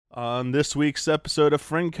On this week's episode of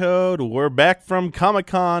Friend Code, we're back from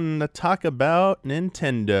Comic-Con to talk about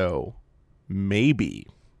Nintendo. Maybe.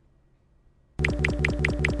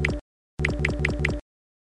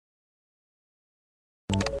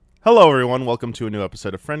 Hello everyone, welcome to a new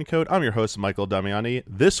episode of Friend Code. I'm your host, Michael Damiani.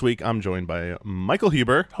 This week, I'm joined by Michael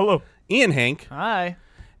Huber. Hello. Ian Hank. Hi.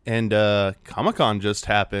 And Comic-Con just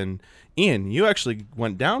happened. Ian, you actually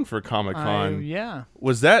went down for Comic-Con. Yeah.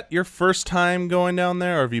 Was that your first time going down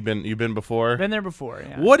there, or have you been before? Been there before,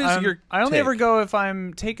 yeah. What is your I only take? ever go if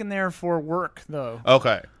I'm taken there for work, though.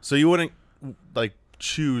 Okay, so you wouldn't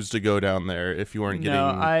choose to go down there if you weren't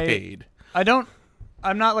getting paid.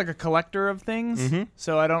 I'm not like a collector of things, Mm-hmm.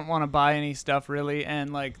 so I don't want to buy any stuff really.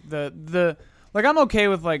 And like I'm okay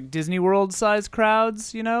with like Disney World size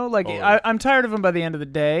crowds, you know. Like I'm tired of them by the end of the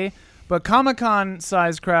day. But Comic-Con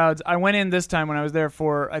size crowds, I went in this time when I was there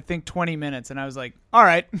for I think 20 minutes, and I was like, all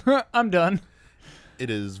right, I'm done. It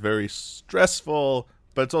is very stressful,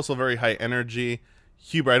 but it's also very high energy.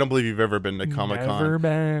 Huber, I don't believe you've ever been to Comic-Con. Never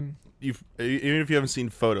been. Even if you haven't seen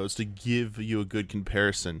photos, to give you a good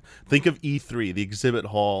comparison, think of E3, the exhibit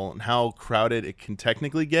hall, and how crowded it can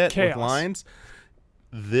technically get with lines.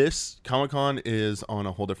 This Comic-Con is on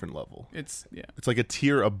a whole different level. It's like a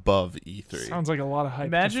tier above E3. Sounds like a lot of hype.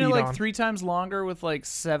 Imagine to it feed like on. 3 times longer with like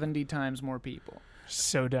 70 times more people.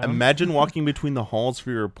 So down. Imagine walking between the halls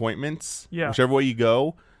for your appointments. Yeah. Whichever way you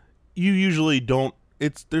go, you usually don't.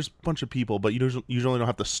 There's a bunch of people, but you usually don't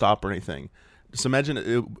have to stop or anything. Just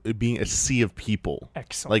imagine it being a sea of people.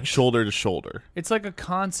 Excellent. Like shoulder to shoulder. It's like a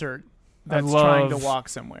concert that's trying to walk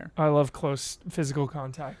somewhere. I love close physical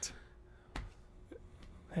contact.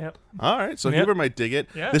 Yep. All right, so Yep. Huber might dig it.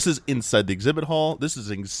 Yeah. This is inside the exhibit hall. This is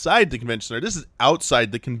inside the convention center. This is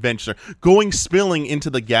outside the convention center. Spilling into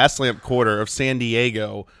the Gaslamp Quarter of San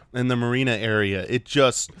Diego and the marina area. It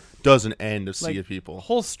just doesn't end a sea of people.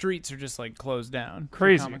 Whole streets are just like closed down.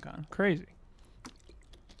 Crazy. Comic-Con. Crazy.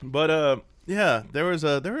 But yeah, there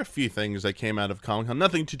were a few things that came out of Comic-Con.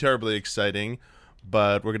 Nothing too terribly exciting,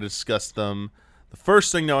 but we're going to discuss them. The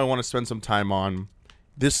first thing though I want to spend some time on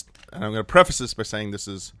this, and I'm going to preface this by saying this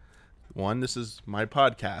is my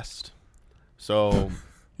podcast. So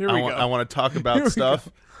Here we go. I want to talk about stuff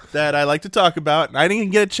that I like to talk about. And I didn't even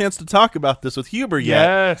get a chance to talk about this with Huber yet.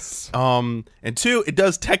 Yes. And two, it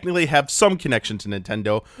does technically have some connection to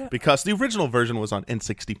Nintendo because the original version was on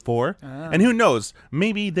N64. And who knows,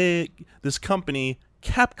 maybe this company,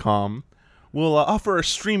 Capcom, will offer a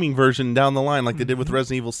streaming version down the line like they did with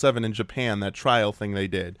Resident Evil 7 in Japan, that trial thing they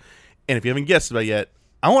did. And if you haven't guessed it yet,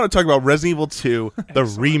 I want to talk about Resident Evil 2, the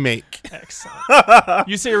remake. Excellent.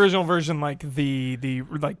 You say original version like the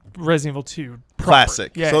like Resident Evil 2 proper.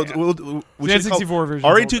 Classic. Yeah. So yeah. we should call N64 version.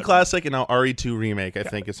 RE2 Classic and now RE2 Remake, I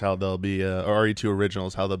think is how they'll be, or RE2 Original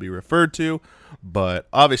is how they'll be referred to. But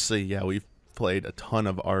obviously, yeah, we've played a ton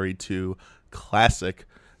of RE2 Classic.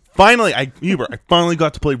 Finally, I finally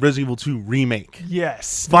got to play Resident Evil 2 Remake.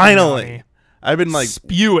 Yes. Finally. Johnny. I've been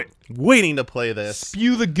Spew it. waiting to play this.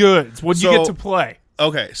 Spew the goods. What'd you get to play?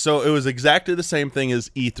 Okay, so it was exactly the same thing as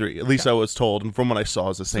E3. At least I was told, and from what I saw,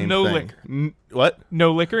 it's the same no thing. liquor. What?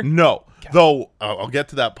 No liquor? No. Though I'll get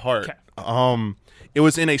to that part. Okay. It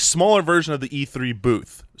was in a smaller version of the E3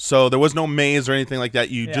 booth, so there was no maze or anything like that.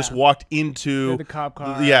 You just walked into The cop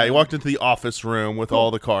car. Yeah, you walked into the office room with all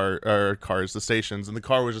the cars, the stations, and the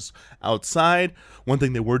car was just outside. One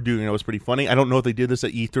thing they were doing that was pretty funny. I don't know if they did this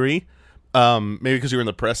at E3. Maybe because you were in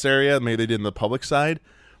the press area. Maybe they did in the public side.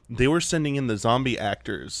 They were sending in the zombie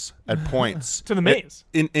actors at points To the maze.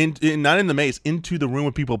 not in the maze, into the room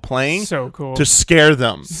with people playing. So cool. To scare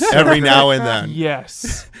them every now and then.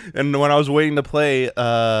 Yes. And when I was waiting to play,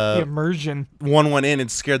 The immersion. one went in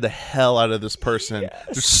and scared the hell out of this person.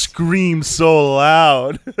 Just screamed so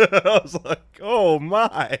loud. I was like, "Oh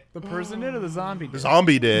my!" The person did or the zombie did? The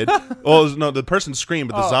zombie did. Well, no, the person screamed,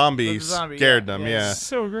 but the zombie the zombie, scared yeah. them. Yeah. Yeah.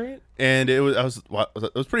 So great. And it was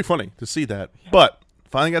pretty funny to see that. But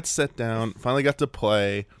finally got to sit down. Finally got to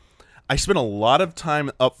play. I spent a lot of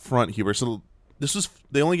time up front, Huber. So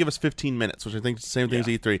they only give us 15 minutes, which I think is the same thing as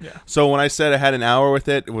E3. Yeah. So when I said I had an hour with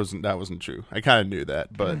it, that wasn't true. I kind of knew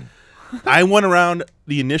that, but I went around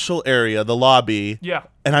the initial area, the lobby, Yeah.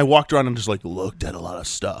 and I walked around and just looked at a lot of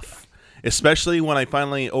stuff. Especially when I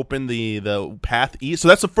finally opened the path east. So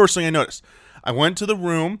that's the first thing I noticed. I went to the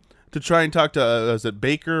room to try and talk to was it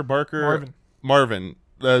Barker? Marvin. Marvin.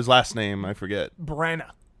 His last name I forget.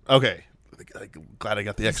 Brenna. Okay. glad I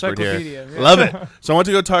got the expert here. Encyclopedia, yeah. Love it. So I went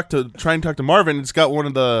to go try and talk to Marvin. It's got one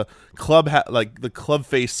of the the club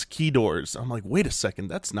face key doors. I'm like, wait a second,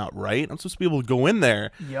 that's not right. I'm supposed to be able to go in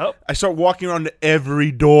there. Yep. I start walking around to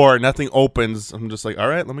every door. Nothing opens. I'm just like, all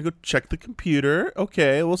right, let me go check the computer.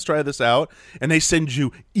 Okay, let's try this out. And they send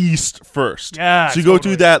you east first. Yeah, So you go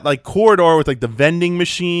totally. through that like corridor with like the vending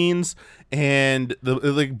machines and the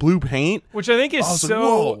like blue paint. Which I think is I was like, so.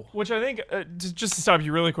 whoa. Which I think, just to stop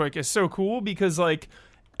you really quick, is so cool because like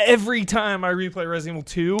every time I replay Resident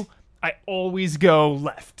Evil 2, I always go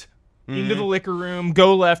left into the liquor room,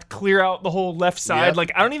 go left, clear out the whole left side. Yep.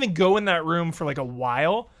 Like I don't even go in that room for like a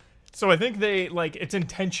while. So I think they like it's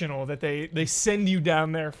intentional that they send you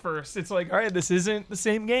down there first. It's like, all right, this isn't the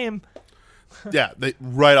same game. Yeah, they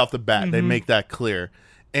right off the bat they make that clear,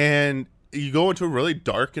 and you go into a really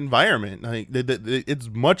dark environment. Like it's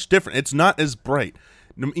much different. It's not as bright.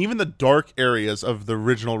 Even the dark areas of the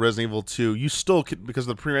original Resident Evil 2, you still can, because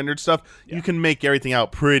of the pre-rendered stuff, you can make everything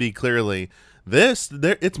out pretty clearly.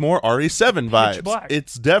 It's more RE7 vibes. black.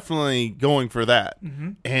 It's definitely going for that,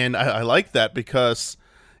 and I like that because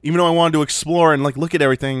even though I wanted to explore and like look at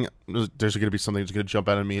everything, there's going to be something that's going to jump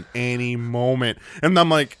out at me at any moment. And I'm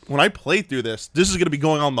like, when I play through this is going to be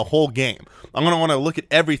going on the whole game. I'm going to want to look at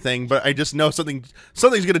everything, but I just know something's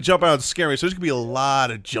going to jump out and scare me. So there's going to be a lot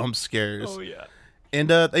of jump scares. Oh yeah. And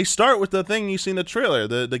they start with the thing you see in the trailer.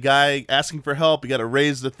 The guy asking for help. You got to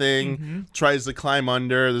raise the thing, tries to climb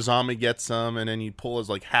under. The zombie gets him, and then you pull his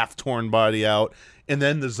like half-torn body out. And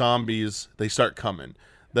then the zombies, they start coming.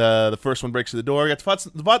 The first one breaks through the door. You got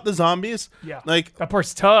to fight the zombies. Yeah. Like, That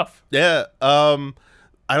part's tough. yeah.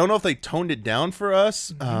 I don't know if they toned it down for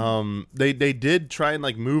us. They did try and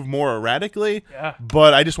like move more erratically. Yeah.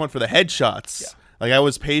 But I just went for the headshots. Yeah. Like I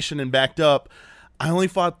was patient and backed up. I only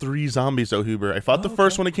fought 3 zombies though, Huber. I fought the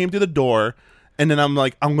first one that came through the door, and then I'm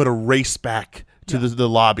like, I'm gonna race back to the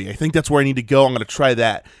lobby. I think that's where I need to go. I'm gonna try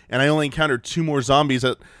that. And I only encountered 2 more zombies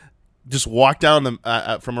that just walked down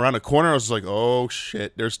from around a corner. I was just like, oh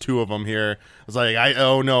shit, there's 2 of them here. I was like,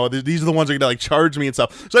 oh no, these are the ones that are gonna like charge me and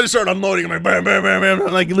stuff. So I just started unloading. I'm like, bam, bam, bam,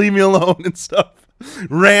 bam, like leave me alone and stuff.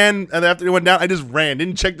 Ran, and after it went down, I just ran.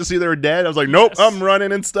 Didn't check to see they were dead. I was like, nope, I'm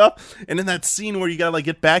running and stuff. And in that scene where you gotta like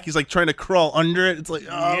get back, he's like trying to crawl under it. It's like,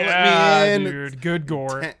 oh, Yeah, let me in. dude. Good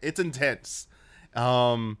gore. It's intense.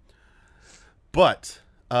 But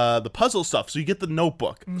the puzzle stuff. So you get the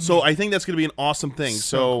notebook. So I think that's gonna be an awesome thing.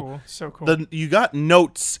 Cool. So cool. You got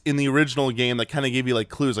notes in the original game that kind of gave you like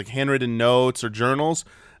clues, like handwritten notes or journals.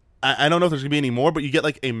 I don't know if there's gonna be any more, but you get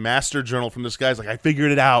like a master journal from this guy's like, I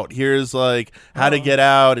figured it out. Here's like how to get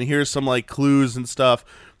out, and here's some like clues and stuff.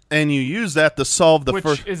 And you use that to solve the Which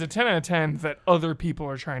first. is a 10 out of 10 that other people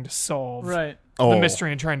are trying to solve Right. the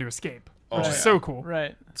mystery and trying to escape. Which is so cool.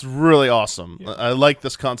 Right. It's really awesome. I like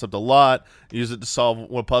this concept a lot. Use it to solve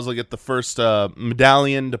one puzzle. Get the first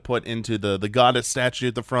medallion to put into the goddess statue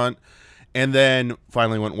at the front, and then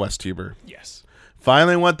finally went West Huber. Yes.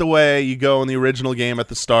 Finally went the way you go in the original game at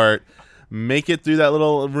the start. Make it through that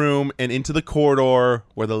little room and into the corridor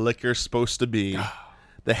where the liquor's supposed to be.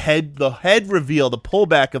 The head reveal, the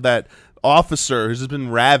pullback of that officer who's just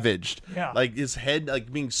been ravaged. Yeah. Like his head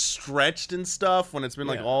like being stretched and stuff when it's been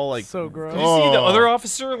like all like So gross. Did you see the other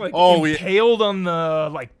officer like impaled on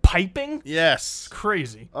the like piping? Yes.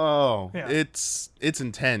 Crazy. Oh, Yeah. it's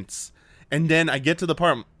intense. And then I get to the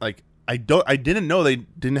part like I didn't know they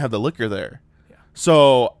didn't have the liquor there. Yeah.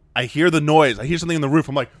 So I hear the noise. I hear something on the roof.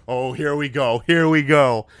 I'm like, oh, here we go. Here we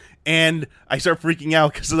go. And I start freaking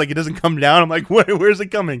out because like it doesn't come down. I'm like, where's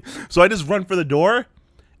it coming? So I just run for the door,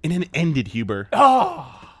 and then it ended, Huber.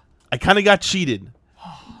 Oh. I kind of got cheated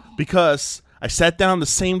because I sat down the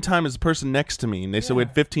same time as the person next to me, and they said we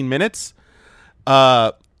had 15 minutes.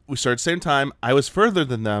 We started same time. I was further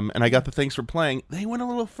than them, and I got the thanks for playing. They went a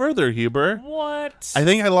little further, Huber. What? I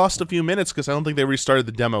think I lost a few minutes because I don't think they restarted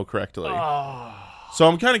the demo correctly. So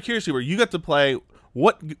I'm kind of curious, Huber. You got to play.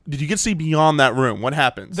 What did you get to see beyond that room? What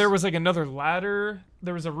happens? There was like another ladder.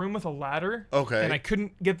 There was a room with a ladder. Okay. And I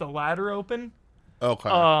couldn't get the ladder open. Okay.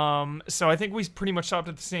 So I think we pretty much stopped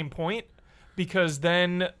at the same point because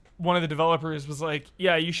then one of the developers was like,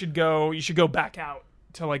 "Yeah, you should go back out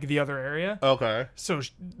to like the other area." Okay. So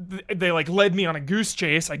they like led me on a goose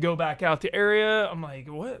chase. I go back out the area. I'm like,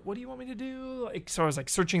 "What? What do you want me to do?" Like, so I was like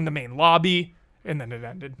searching the main lobby, and then it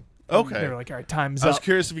ended. Okay. They were like, "All right, time's I was up."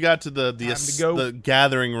 curious if you got to the go.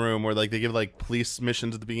 gathering room where like they give like police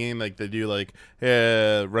missions at the beginning, like they do like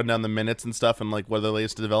run down the minutes and stuff, and like what are the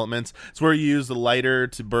latest developments. It's where you use the lighter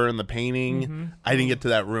to burn the painting. I didn't get to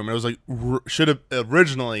that room. It was like should have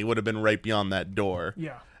originally would have been right beyond that door.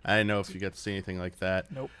 Yeah. I didn't know if you got to see anything like that.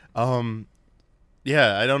 Nope.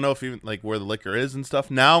 Yeah, I don't know if even like where the liquor is and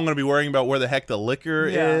stuff. Now I'm gonna be worrying about where the heck the liquor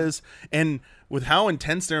is, and with how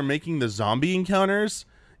intense they're making the zombie encounters.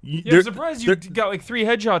 I'm surprised you got like 3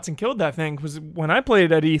 headshots and killed that thing. Because when I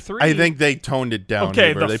played at E3, I think they toned it down. Okay,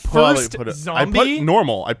 Neighbor. the they probably first put it. zombie? I put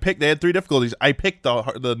normal. They had 3 difficulties. I picked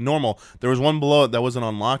the normal. There was one below it that wasn't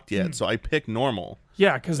unlocked yet, so I picked normal.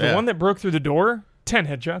 Yeah, because the one that broke through the door, 10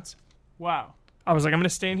 headshots. Wow. I was like, I'm gonna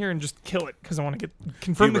stay in here and just kill it because I want to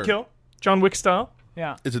confirm the Fever. kill, John Wick style.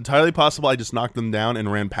 Yeah. It's entirely possible I just knocked them down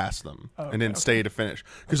and ran past them and didn't okay. stay to finish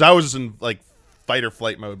because I was in like fight or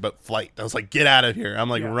flight mode, but flight. I was like, get out of here. I'm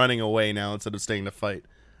like running away now instead of staying to fight,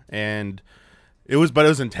 and it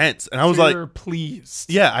was intense. And I was like,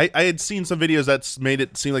 pleased. yeah, I had seen some videos that made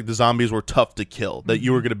it seem like the zombies were tough to kill, that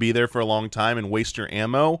you were going to be there for a long time and waste your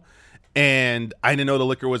ammo. And I didn't know the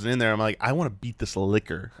liquor wasn't in there. I'm like, I want to beat this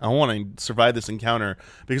liquor. I want to survive this encounter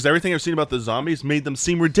because everything I've seen about the zombies made them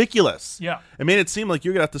seem ridiculous. Yeah. It made it seem like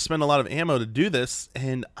you're going to have to spend a lot of ammo to do this.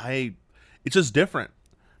 And it's just different.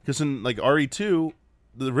 Because in like RE2,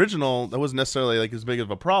 the original, that wasn't necessarily like as big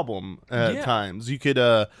of a problem at times. You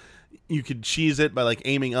could cheese it by like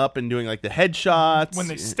aiming up and doing like the headshots. When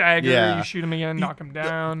they stagger, you shoot them again, knock them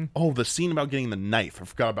down. The scene about getting the knife. I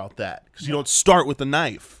forgot about that. Because you don't start with the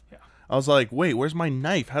knife. Yeah. I was like, wait, where's my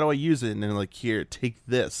knife? How do I use it? And then like, here, take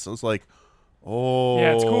this. I was like, oh.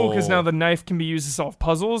 Yeah, it's cool because now the knife can be used to solve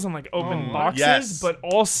puzzles and like open boxes. Yes. But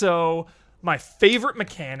also, my favorite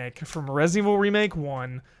mechanic from Resident Evil Remake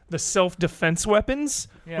 1, the self-defense weapons.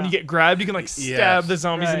 Yeah. When you get grabbed, you can like stab the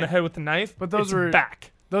zombies in the head with the knife. But those it's were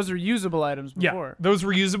back. Those are usable items before. Yeah, those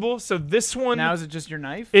were usable. So this one... Now is it just your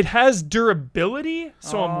knife? It has durability,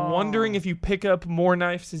 so I'm wondering if you pick up more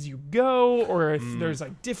knives as you go, or if there's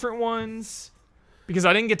like different ones. Because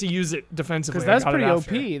I didn't get to use it defensively. Because that's I got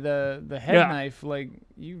pretty it OP. after. The head knife, like,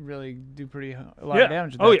 you really do a lot of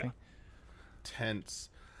damage with that thing. Tense.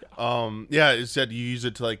 It said you use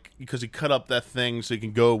it to like, because you cut up that thing so you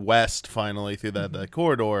can go west finally through that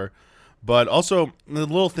corridor. But also the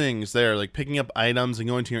little things there, like picking up items and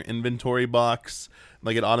going to your inventory box,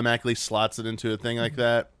 like it automatically slots it into a thing like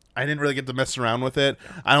that. I didn't really get to mess around with it.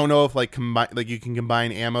 I don't know if like you can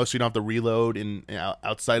combine ammo so you don't have to reload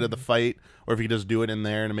outside of the fight, or if you just do it in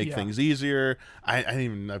there to make things easier. I didn't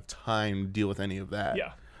even have time to deal with any of that.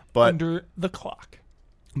 Yeah, but under the clock.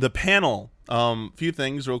 The panel, few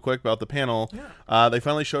things real quick about the panel. Yeah. They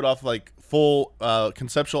finally showed off like full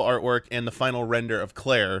conceptual artwork and the final render of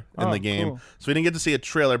Claire in the game. Cool. So we didn't get to see a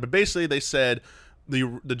trailer, but basically they said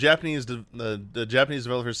the Japanese Japanese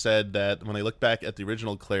developers said that when they looked back at the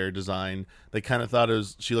original Claire design, they kind of thought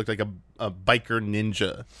she looked like a biker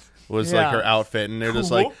ninja. Was like her outfit, and they're just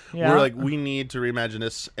like, we need to reimagine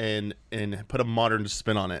this and put a modern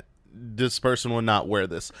spin on it. This person will not wear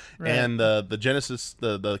this. Right. And the genesis,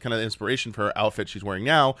 the kind of inspiration for her outfit she's wearing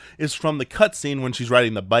now is from the cutscene when she's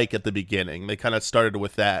riding the bike at the beginning. They kind of started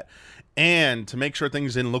with that. And to make sure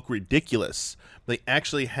things didn't look ridiculous, they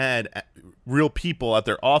actually had real people at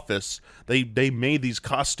their office. They made these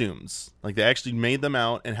costumes. Like they actually made them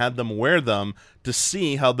out and had them wear them to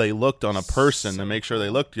see how they looked on a person to make sure they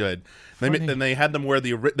looked good. And they had them wear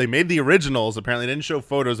they made the originals. Apparently, they didn't show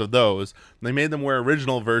photos of those. They made them wear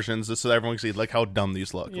original versions just so that everyone could see like how dumb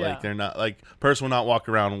these look. Yeah. Like they're not like person will not walk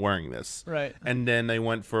around wearing this. Right. And then they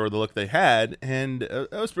went for the look they had, and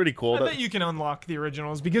it was pretty cool. I bet you can unlock the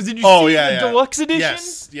originals because did you see the deluxe edition?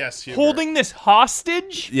 Yes. Huber. Holding this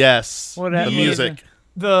hostage. Yes. What the music.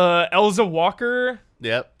 The Elza Walker.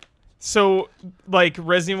 Yep. So, like,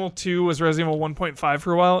 Resident Evil 2 was Resident Evil 1.5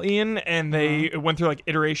 for a while, Ian, and they went through, like,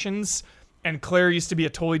 iterations, and Claire used to be a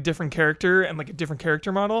totally different character and, like, a different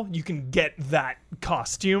character model. You can get that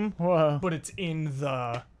costume, but it's in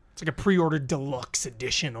it's like a pre-ordered deluxe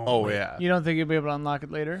edition only. Oh, yeah. You don't think you'll be able to unlock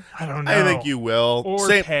it later? I don't know. I think you will. Or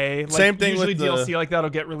pay. Like, same thing usually with DLC like that will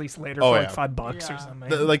get released later for, like, $5 or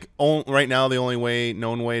something. Right now, the only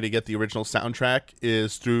known way to get the original soundtrack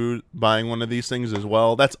is through buying one of these things as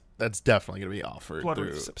well. That's definitely going to be offered.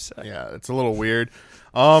 Bloodroot's upset. Yeah, it's a little weird.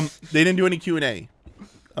 They didn't do any Q&A.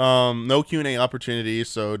 No Q&A opportunity,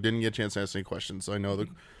 so didn't get a chance to ask any questions. So I know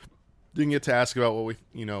didn't get to ask about what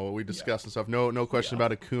we discussed and stuff. No question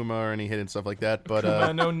about Akuma or any hidden stuff like that. But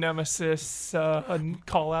Akuma, no Nemesis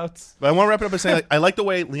call outs. But I want to wrap it up by saying I like the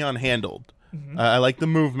way Leon handled. I like the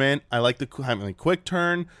movement. I like the quick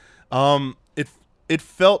turn. It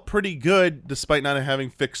felt pretty good despite not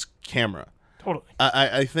having fixed camera. Totally.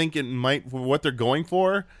 I think it might, for what they're going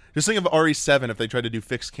for. Just think of RE7 if they tried to do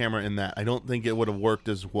fixed camera in that. I don't think it would have worked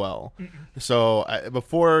as well. So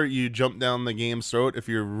before you jump down the game's throat, if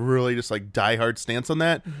you're really just like diehard stance on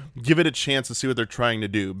that, give it a chance to see what they're trying to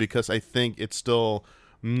do, because I think it's still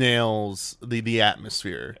nails the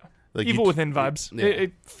atmosphere. Like Evil Within vibes. Yeah.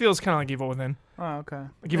 It feels kind of like Evil Within. Oh, okay.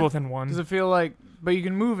 Like Evil Within 1. Does it feel like? But you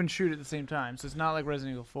can move and shoot at the same time, so it's not like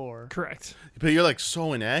Resident Evil 4. Correct. But you're like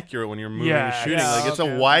so inaccurate when you're moving Yeah, and shooting. yeah, Like it's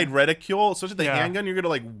okay, a wide reticule, especially the Yeah. handgun. You're gonna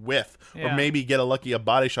like whiff or Yeah. maybe get a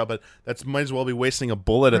body shot, but that's might as well be wasting a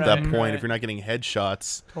bullet at that Right, point right. if you're not getting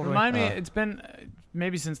headshots. Totally. Remind me, it's been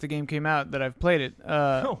maybe since the game came out that I've played it.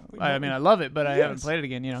 I mean, I love it, but I haven't Yes. played it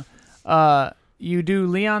again. You know, you do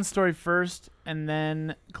Leon's story first, and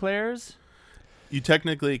then Claire's. You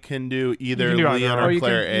technically can do either You can do either Leon or. or you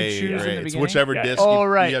Claire can- you A. choose in Right? the It's beginning? whichever Yeah. disc. Oh, you,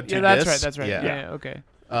 right. You have two Yeah, that's discs. right. That's right. Yeah. Yeah. Okay.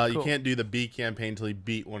 You Cool. can't do the B campaign until you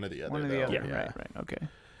beat one or the other. One or the though. other. Yeah. Right. Okay.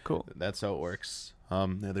 Cool. That's how it works. Yeah,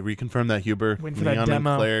 they reconfirmed that, Huber. Waiting for that Leon demo.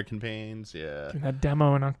 and Claire campaigns. Yeah. Doing that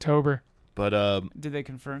demo in October. But Did they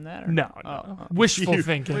confirm that? Or? No. Oh. Wishful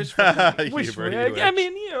thinking. Huber, Wishful. you I wish.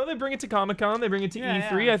 mean, they bring it to Comic-Con, they bring it to Yeah,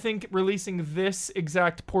 E3. yeah. I think releasing this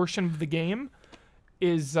exact portion of the game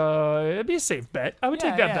is it'd be a safe bet. I would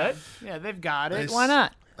take that bet. Yeah, they've got it. Nice. Why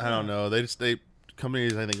not? I don't know.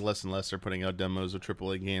 Companies, I think, less and less are putting out demos of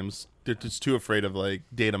AAA games. They're just too afraid of like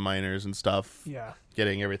data miners and stuff Yeah.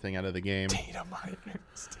 getting everything out of the game. Data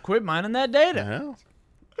miners. Quit mining that data. Yeah.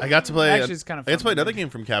 I got to play. Actually, it's kind of I got to play fun. another game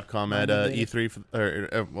from Capcom at Fun to E3,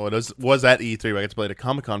 it was at E3. But I got to play it at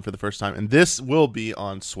Comic Con for the first time, and this will be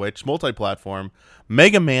on Switch, multi-platform.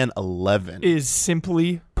 Mega Man 11, Is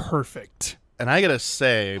simply perfect. and I gotta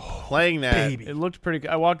say, playing that, Baby. It looked pretty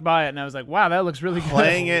good. I walked by it and I was like, wow, that looks really good.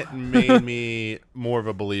 playing it made me more of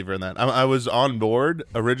a believer in that. I was on board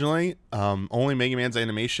originally. Only Mega Man's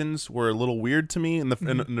animations were a little weird to me in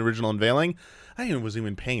the original unveiling. I wasn't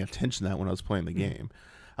even paying attention to that when I was playing the game.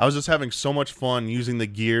 I was just having so much fun using the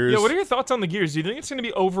gears. Yeah, what are your thoughts on the gears? Do you think it's going to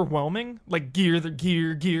be overwhelming? Like gear,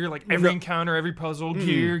 like every No. encounter, every puzzle,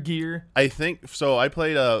 gear. I think so. I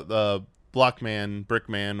played Blockman,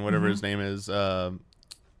 Brickman, whatever his name is. What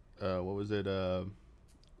was it?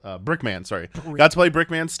 Brickman. Sorry, got to play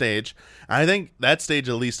Brickman stage. I think that stage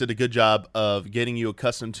at least did a good job of getting you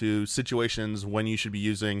accustomed to situations when you should be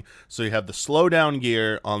using. So you have the slow down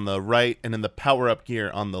gear on the right, and then the power up gear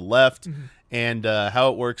on the left. And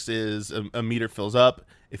how it works is a meter fills up.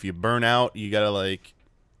 If you burn out, you gotta like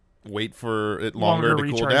wait for it longer to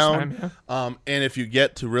cool recharge down. time, yeah. And if you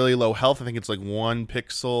get to really low health, I think it's like one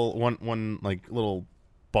pixel, one like little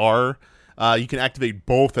bar. You can activate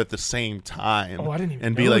both at the same time. Oh, I didn't even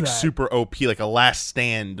and be know like that. super OP, like a last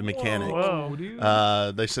stand mechanic. Whoa, dude.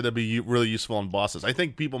 They said it'd be really useful on bosses. I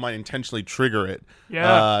think people might intentionally trigger it,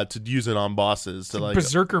 Yeah. to use it on bosses to like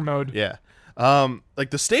Berserker mode. yeah. Like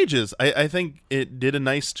the stages, I think it did a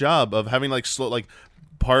nice job of having like slow, like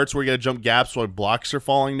parts where you gotta jump gaps while blocks are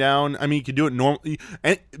falling down. I mean, you could do it normally.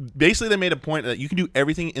 And basically, they made a point that you can do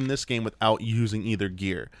everything in this game without using either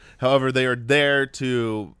gear. However, they are there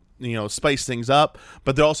to, spice things up,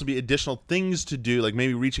 but there'll also be additional things to do, like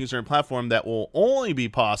maybe reaching a certain platform that will only be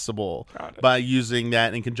possible Got it. by using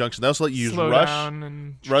that in conjunction. They also let you use Slow rush down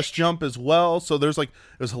and jump as well. So there's like,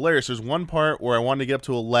 it was hilarious. There's one part where I wanted to get up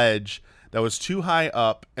to a ledge that was too high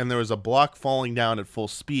up, and there was a block falling down at full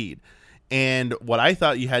speed. And what I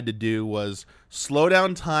thought you had to do was slow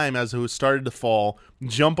down time as it started to fall,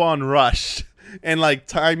 jump on rush, and like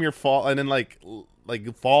time your fall, and then like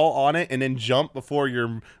fall on it, and then jump before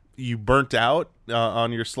you burnt out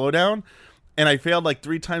on your slowdown. And I failed like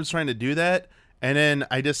 3 times trying to do that. And then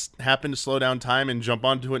I just happened to slow down time and jump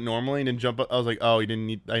onto it normally, and then jump. I was like, "Oh, I didn't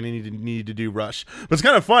need to do rush." But it's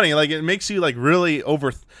kind of funny. Like it makes you like really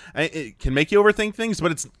it can make you overthink things,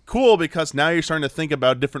 but it's cool because now you're starting to think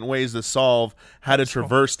about different ways to solve how to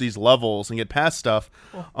traverse these levels and get past stuff.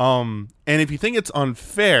 And if you think it's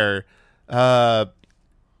unfair,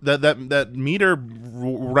 that meter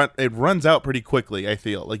it runs out pretty quickly. I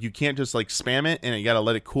feel like you can't just like spam it, and you got to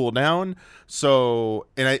let it cool down. So,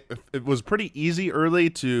 and it was pretty easy early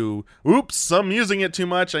to, oops, I'm using it too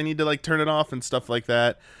much, I need to like turn it off and stuff like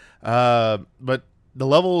that. But the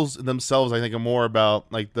levels themselves, I think, are more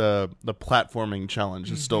about like the platforming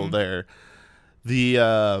challenge is still there.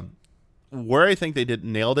 The where I think they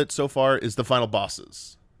nailed it so far is the final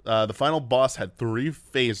bosses. The final boss had 3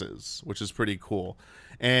 phases, which is pretty cool.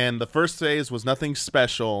 And the first phase was nothing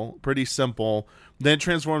special, pretty simple. Then it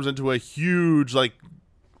transforms into a huge, like,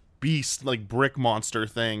 beast, like, brick monster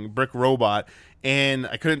thing, brick robot. And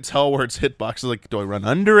I couldn't tell where its hitbox is. Like, do I run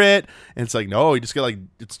under it? And it's like, no, you just get, like,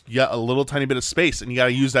 you got a little tiny bit of space. And you got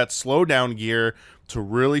to use that slowdown gear to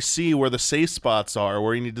really see where the safe spots are,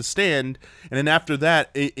 where you need to stand. And then after that,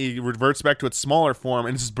 it reverts back to its smaller form,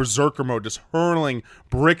 and it's this berserker mode, just hurling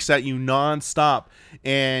bricks at you nonstop.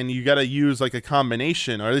 And you got to use like a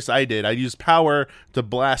combination, or at least I did. I used power to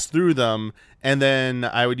blast through them, and then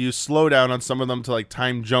I would use slowdown on some of them to like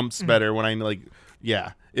time jumps better when I like.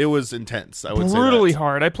 Yeah, it was intense. I would brutally say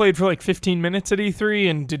hard. I played for like 15 minutes at E3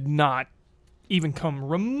 and did not even come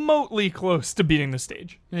remotely close to beating the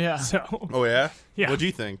stage. Yeah. So Oh yeah. Yeah. What'd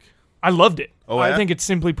you think? I loved it. Oh, I yeah? think it's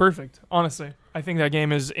simply perfect. Honestly, I think that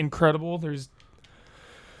game is incredible. There's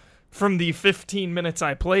from the 15 minutes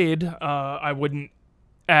I played, I wouldn't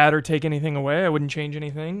add or take anything away. I wouldn't change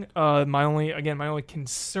anything. My only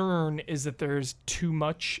concern is that there's too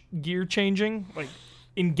much gear changing, like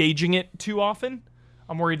engaging it too often.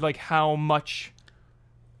 I'm worried like how much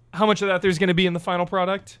of that there's going to be in the final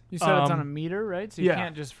product. You said it's on a meter, right? So you yeah.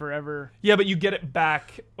 can't just forever. Yeah, but you get it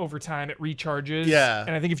back over time. It recharges. Yeah.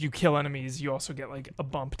 And I think if you kill enemies, you also get like a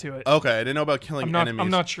bump to it. Okay, I didn't know about killing enemies. I'm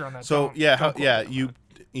not sure on that. So Don't quote me on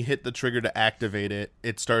you hit the trigger to activate it.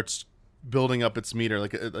 It starts building up its meter,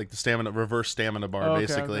 like the reverse stamina bar, Okay,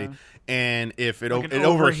 basically. okay. And if it Like an it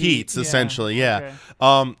overheat, overheats, yeah. essentially, yeah.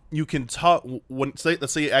 Okay. You can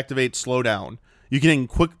let's say you activate slowdown. You can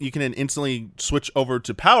instantly switch over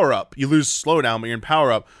to power up. You lose slowdown, but you're in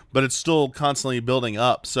power up, but it's still constantly building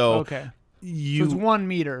up. So Okay. So it's 1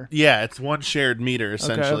 meter. yeah, it's one shared meter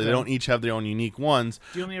essentially. okay. They don't each have their own unique ones.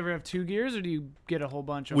 Do you only ever have 2 gears, or do you get a whole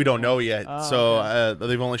bunch of We them? don't know yet. Oh, So okay.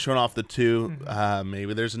 they've only shown off the 2.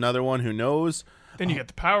 Maybe there's another one. Who knows? Then you get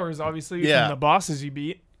the powers, obviously, Yeah. from the bosses you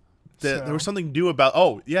beat. There was something new about.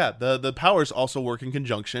 Oh yeah, the powers also work in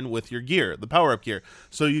conjunction with your gear, the power up gear.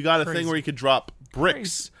 So you got a thing Crazy. where you could drop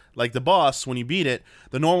bricks, like the boss when you beat it.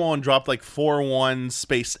 The normal one dropped like 4 ones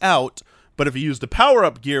spaced out, but if you used the power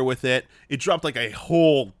up gear with it, it dropped like a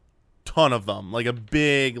whole ton of them, like a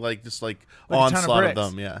big, like just like Like a ton of onslaught of bricks.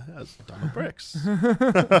 them. Yeah, that's a ton of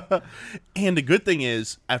bricks. And the good thing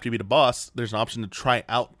is, after you beat a boss, there's an option to try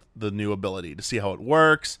out the new ability to see how it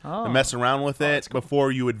works Oh. and mess around with it that's cool.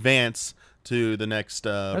 before you advance to the next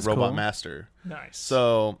robot cool. master. Nice.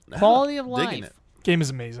 So Quality of digging life. it. Game is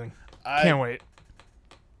amazing. I- Can't wait.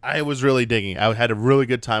 I was really digging it. I had a really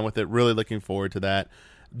good time with it. Really looking forward to that.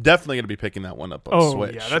 Definitely going to be picking that one up on Oh,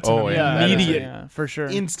 Switch. yeah, that's an Yeah, that is immediate- yeah, for sure.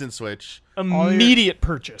 an instant Switch. Immediate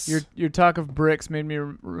purchase. Your talk of bricks made me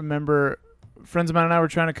remember friends of mine and I were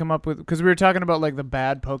trying to come up with, because we were talking about like the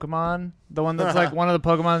bad Pokemon, the one that's like one of the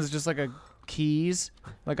Pokemon is just like a keys,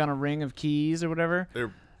 like on a ring of keys or whatever.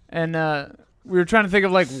 They're- And we were trying to think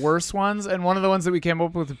of like worse ones, and one of the ones that we came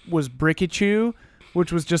up with was Brickachu,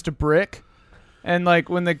 which was just a brick. And like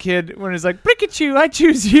when he's like, Brickachu, I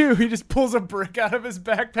choose you, he just pulls a brick out of his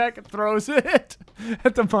backpack and throws it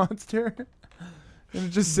at the monster. And it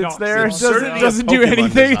just sits Knocks there. it It off. doesn't, doesn't do Pokemon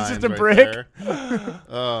anything. It's just a designs brick. there.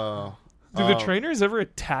 Oh. Do the trainers ever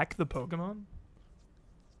attack the Pokemon?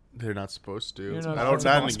 They're not supposed to. You're not I don't. supposed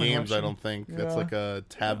Not to. in the Boss games. I selection. don't think that's Yeah. like a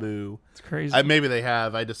taboo. It's crazy. Maybe they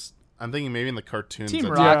have. I'm thinking maybe in the cartoons. Team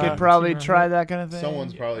that's- Rocket Yeah. probably Team tried Rocket. that kind of thing.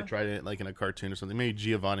 Someone's probably tried it like in a cartoon or something. Maybe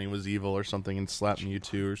Giovanni was evil or something and slapped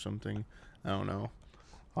Mewtwo or something. I don't know.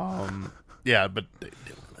 Yeah, but they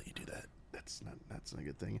don't let you do that. That's not a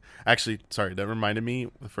good thing. Actually, sorry, that reminded me.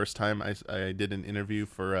 The first time I did an interview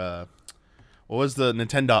for what was the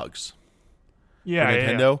Nintendogs? yeah, for yeah,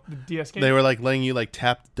 Nintendo? yeah. The DS game. They were like letting you like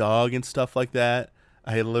tap the dog and stuff like that.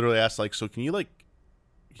 I had literally asked like, so can you like,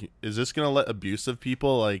 is this gonna let abusive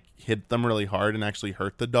people like hit them really hard and actually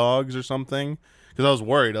hurt the dogs or something? Because I was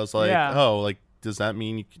worried. I was like, Yeah. oh, like does that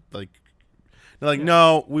mean you could, like? They're like,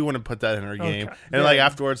 no, we wouldn't put that in our game. Okay. And like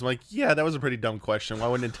afterwards, I'm like, yeah, that was a pretty dumb question. Why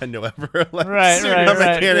would Nintendo ever like Right, sue right, a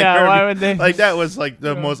right. mechanic Yeah, or- why would they- Like that was like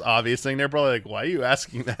the most obvious thing. They're probably like, why are you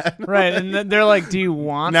asking that? Right, and then they're like, "Do you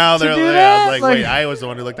want Now to they're do like, that?" I was like, wait, I was the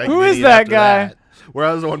one who looked like who an is idiot that after guy? that. Where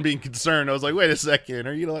I was the one being concerned. I was like, wait a second,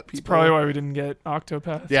 are you gonna let people? Probably why we didn't get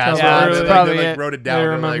Octopath. Yeah, Probably. so Yeah, they, that's like, probably they like it. wrote it They down.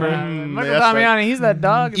 They're like, remember. Michael that's right. Damiani, he's that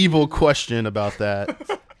dog. Evil question about that.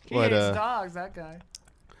 He But, hates dogs. That guy.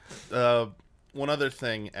 One other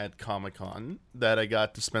thing at Comic-Con that I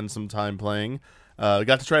got to spend some time playing. I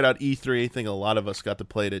got to try it out E3. I think a lot of us got to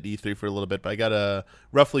play it at E3 for a little bit, but I got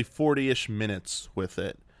roughly 40-ish minutes with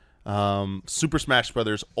it. Super Smash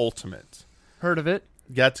Brothers Ultimate. Heard of it?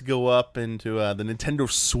 Got to go up into the Nintendo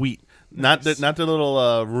Suite. Not the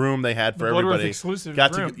little room they had for The Bloodworth everybody. exclusive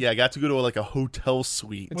got room. to got to go to like a hotel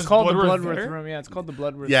suite. It's Was called the Bloodworth Bloodworth there? Room. Yeah, it's called the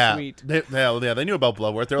Bloodworth Yeah, Suite. they knew about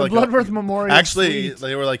Bloodworth. They were The like Bloodworth Memorial Actually, Suite.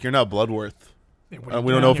 they were like, "You're not Bloodworth. Hey, what We are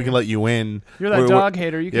you don't know doing if we can here? let you in. You're that We're- dog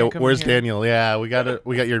hater. You Yeah, can't come where's in here. Daniel? Yeah, we got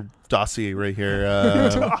your dossier right here.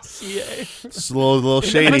 Dossier. It's a little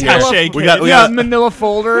shady here. Attaché We case. got Yeah, Manila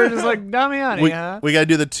folder. Just like Damiani, huh? we got to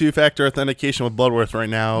do the 2-factor authentication with Bloodworth right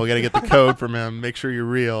now. We got to get the code from him. Make sure you're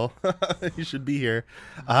real. You should be here.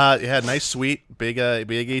 Yeah, nice suite, big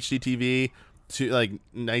HD TV, two like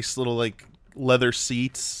nice little like leather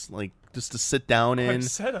seats, like just to sit down in. What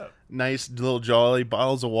setup. Nice little jolly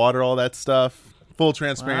bottles of water, all that stuff. Full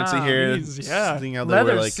transparency Wow. here. Jeez, yeah. Seeing how they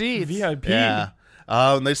Leather were like, seats. VIP. yeah.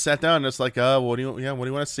 And they sat down and it's like, what do you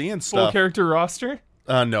want to see and Full stuff? character roster.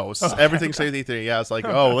 No, everything's same thing. Yeah, it's like,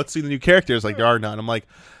 oh, let's see the new characters. Like there are none. I'm like,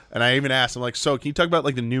 and I even asked, I'm like, so can you talk about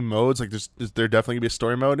like the new modes? Like, is there definitely gonna be a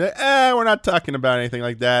story mode? We're not talking about anything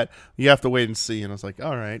like that. You have to wait and see. And I was like,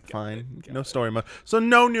 all right, fine, no story mode. So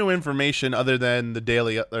no new information other than the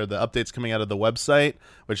daily or the updates coming out of the website.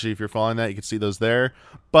 Which if you're following that, you can see those there.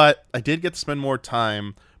 But I did get to spend more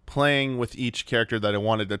time playing with each character that I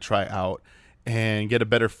wanted to try out and get a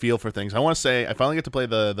better feel for things. I want to say I finally get to play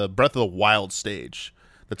the Breath of the Wild stage,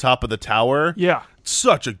 the top of the tower. Yeah.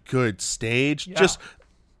 Such a good stage. Yeah. Just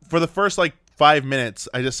for the first like 5 minutes,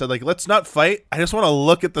 I just said like, let's not fight. I just want to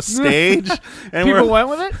look at the stage. And People went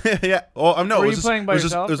with it? yeah. Well, no. Were It you was just, playing by it was,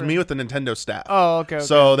 just, yourself, it was or- me with the Nintendo staff. Oh, okay.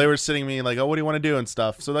 So they were sitting me like, oh, what do you want to do and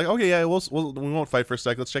stuff. So like, okay, yeah, we won't fight for a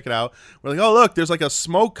sec. Let's check it out. We're like, oh, look, there's like a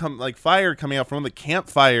smoke like fire coming out from the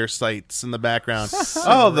campfire sites in the background.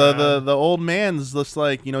 Oh, the old man's just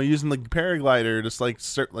like using the paraglider, just like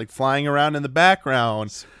flying around in the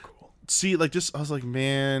background. So cool. See, like I was like,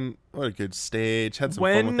 man, what a good stage. Had some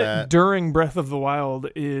fun with When that. during Breath of the Wild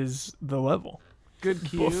is the level? Good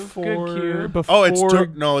cue. Before, Good cue. before. Oh,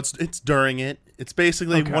 it's during it. It's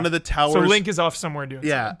basically Okay. one of the towers. So Link is off somewhere doing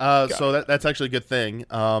Yeah, something. so that's actually a good thing.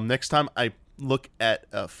 Next time I look at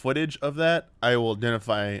footage of that, I will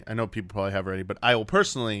identify. I know people probably have already, but I will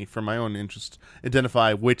personally, for my own interest,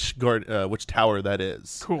 identify which tower that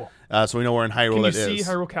is. Cool. So we know where in Hyrule Can you that see is.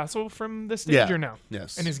 Hyrule Castle from this stage Yeah. or no?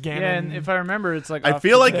 Yes. And is Ganon? Yeah, and if I remember, it's like I off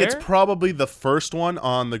feel to like the- it's probably the first one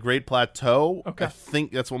on the Great Plateau. Okay. I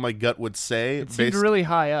think that's what my gut would say. it seemed really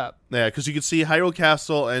high up. Yeah, because you can see Hyrule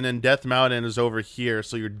Castle and then Death Mountain is over here.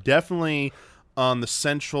 So you're definitely on the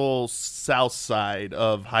central south side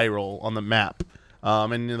of Hyrule on the map.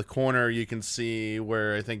 And in the corner, you can see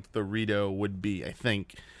where I think the Rito would be, I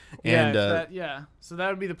think. Yeah, And so that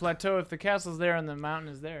would be the plateau if the castle's there and the mountain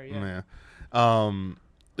is there. Yeah.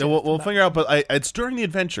 we'll figure out, but it's during the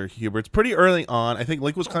adventure, Hubert. It's pretty early on. I think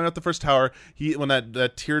Link was climbing up the first tower. When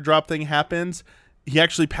that teardrop thing happens, he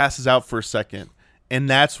actually passes out for a second. And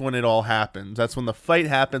that's when it all happens. That's when the fight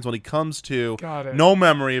happens, when he comes to. Got it. No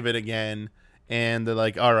memory of it again. And they're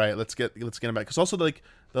like, all right, let's get him back. Because also, like,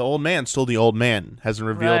 the old man, still the old man, hasn't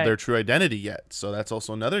revealed Right. their true identity yet. So that's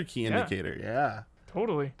also another key Yeah. indicator. Yeah.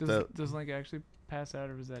 Totally. Does Link actually pass out,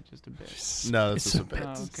 or was that just a bit? No, that's It's just a a bit. bit.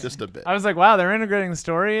 Oh, okay. Just a bit. I was like, wow, they're integrating the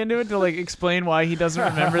story into it to like explain why he doesn't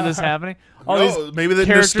remember this happening. All No, these maybe the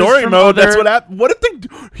characters story from mode. That's other- what happened. What if they,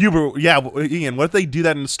 Hubert? Yeah, Ian. What if they do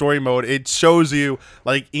that in the story mode? It shows you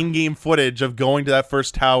like in-game footage of going to that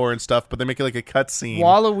first tower and stuff, but they make it like a cutscene.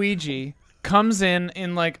 Waluigi comes in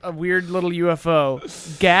like a weird little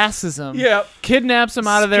UFO, gasses him, Yep. kidnaps him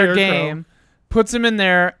out of their Scarecrow. game, puts him in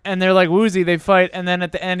there, and they're like woozy. They fight, and then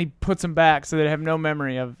at the end he puts him back, so they have no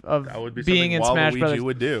memory of That would be being in something Smash Waluigi Brothers.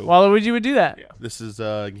 would do. Waluigi would do that. Yeah. This is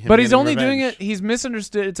him But he's getting only doing revenge. it. He's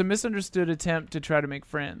misunderstood. It's a misunderstood attempt to try to make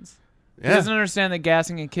friends. He Yeah. doesn't understand that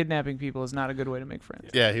gassing and kidnapping people is not a good way to make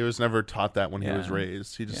friends. Yeah, he was never taught that when he was Yeah.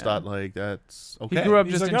 raised. He just Yeah. thought like that's okay. He grew up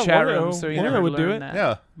He's just like, in "Oh, chat Wario- rooms, so he Wario never would do learned it." that.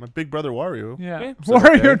 Yeah, my big brother Wario. Yeah. Yeah.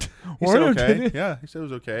 Wario, He said Wario okay. did it. Yeah, he said it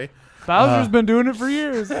was okay. Bowser's been doing it for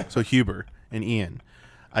years. So Huber and Ian,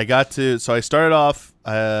 I started off.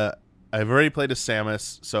 I've already played as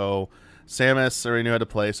Samus, so Samus I already knew how to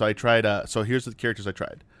play. So I tried. So here's the characters I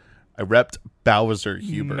tried. I repped Bowser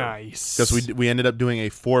Huber. Nice. Because we ended up doing a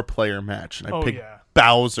 4-player match, and I Oh, picked yeah.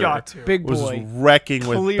 Bowser. Got to. Big Was boy. wrecking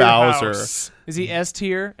with Clear Bowser. house. Is he S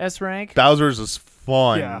tier, S rank? Bowser's is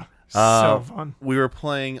fun. Yeah. Uh, So fun. We were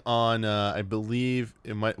playing on, I believe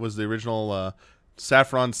was the original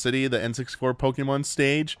Saffron City, the N64 Pokemon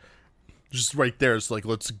stage. Just right there. It's like,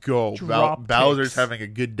 let's go. Drop Bowser's kicks. having a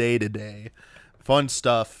good day today. Fun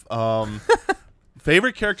stuff.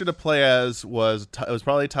 Favorite character to play as was it was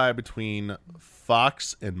probably a tie between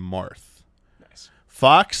Fox and Marth. Nice.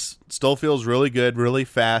 Fox still feels really good, really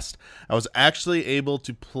fast. I was actually able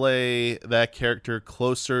to play that character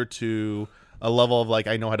closer to a level of like,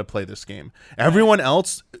 I know how to play this game. Everyone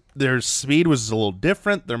else, their speed was a little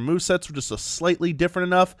different. Their movesets were just a slightly different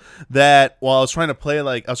enough that while I was trying to play it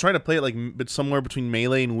like somewhere between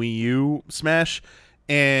Melee and Wii U Smash,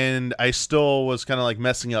 and I still was kind of like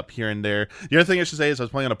messing up here and there. The other thing I should say is I was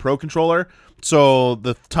playing on a Pro controller, so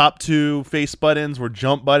the top two face buttons were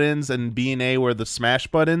jump buttons and B and A were the smash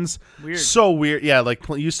buttons. Weird. So weird. Yeah, like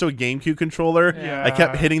used to a GameCube controller. Yeah. I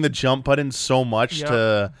kept hitting the jump button so much Yep.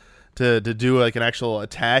 to to do like an actual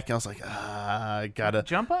attack. And I was like, I gotta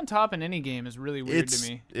jump on top in any game is really weird to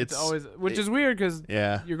me. It's always, which is weird because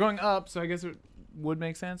you're going up, so I guess it would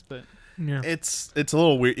make sense, but Yeah. it's a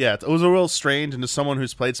little weird. Yeah, it was a real strange. And to someone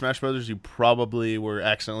who's played Smash Brothers, you probably were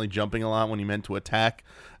accidentally jumping a lot when you meant to attack.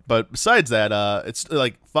 But besides that, it's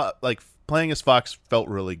like playing as Fox felt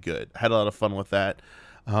really good. Had a lot of fun with that.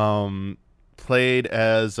 Played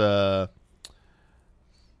as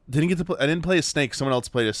didn't get to play. I didn't play as Snake. Someone else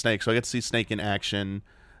played as Snake, so I got to see Snake in action.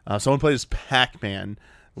 Someone played as Pac-Man,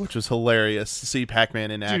 which was hilarious to see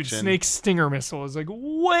Pac-Man in action. Dude, Snake's stinger missile is like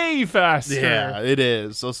way faster. Yeah, it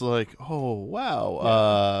is. So it's like, oh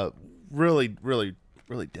wow, really, really,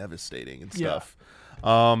 really devastating and stuff.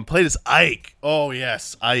 Played as Ike. Oh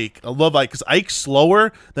yes, Ike. I love Ike because Ike's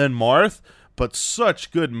slower than Marth, but such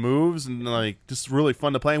good moves and like just really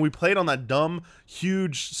fun to play. And we played on that dumb,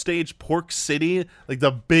 huge stage, Pork City, like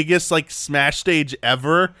the biggest like Smash stage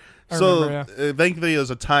ever. Thankfully it was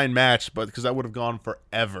a timed match, but because that would have gone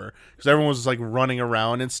forever because everyone was just like running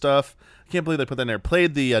around and stuff. I can't believe they put that in there.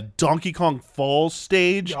 Played the Donkey Kong Falls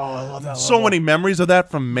stage. Oh, I love that. So many memories of that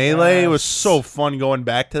from Melee. Yes. It was so fun going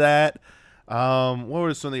back to that. What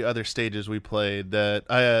were some of the other stages we played? That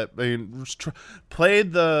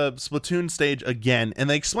played the Splatoon stage again, and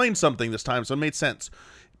they explained something this time, so it made sense.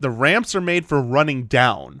 The ramps are made for running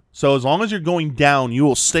down, so as long as you're going down, you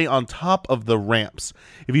will stay on top of the ramps.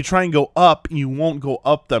 If you try and go up, you won't go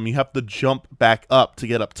up them. You have to jump back up to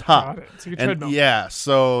get up top. Got it. It's like a treadmill. Yeah,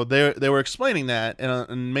 so they were explaining that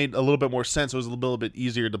and made a little bit more sense. It was a little bit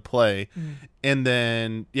easier to play, and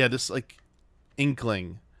then this like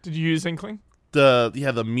Inkling. Did you use Inkling?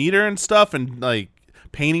 The meter and stuff and like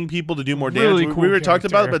painting people to do more damage. Cool we were talking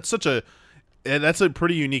about it, character. but that's a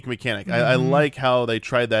pretty unique mechanic. I like how they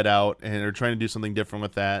tried that out and are trying to do something different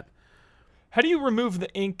with that. How do you remove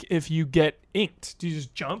the ink if you get inked? Do you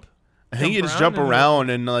just jump? I think you just jump around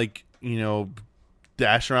and like,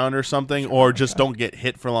 dash around or something, or just don't get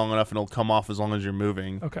hit for long enough and it'll come off as long as you're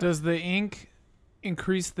moving. Okay. Does the ink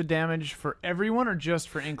increase the damage for everyone or just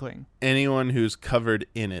for Inkling? Anyone who's covered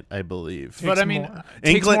in it, I believe. But I mean,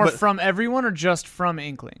 takes more from everyone or just from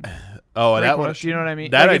Inkling? Oh, that one. Do you know what I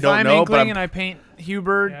mean? That like I if don't I'm know. Inkling and I paint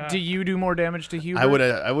Hubert, do you do more damage to Hubert?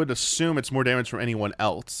 I would assume it's more damage from anyone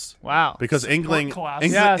else. Wow. Because Inkling class.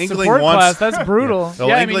 Inkling support wants class. That's brutal. So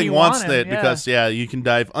Inkling wants it yeah. because you can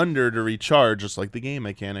dive under to recharge, just like the game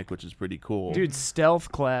mechanic, which is pretty cool. Dude,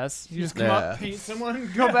 stealth class. You just come up, paint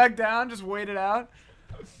someone, go back down, just wait it out.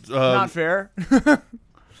 Not fair.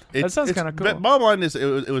 That sounds kind of cool. Bottom line is,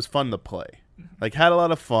 it was fun to play. Like, had a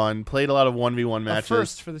lot of fun. Played a lot of 1v1 matches.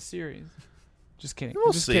 First for the series. Just kidding.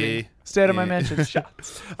 We'll just see. Kidding. Stay out of my mentions.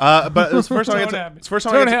 But it was the first time I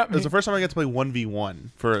got to play 1v1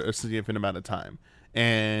 for a significant amount of time.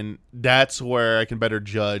 And that's where I can better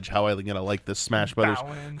judge how I'm gonna like this Smash Brothers,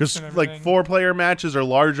 because like 4-player matches are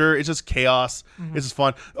larger. It's just chaos. It's just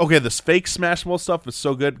fun. Okay, this fake Smash Ball stuff is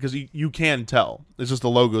so good because you can tell. It's just the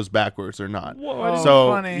logo's backwards or not. Whoa.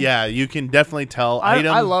 So funny. Yeah, you can definitely tell.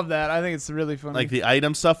 I love that. I think it's really funny. Like the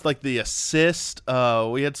item stuff, like the assist.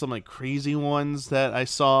 We had some like crazy ones that I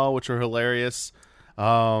saw, which are hilarious.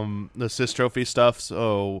 The assist trophy stuff.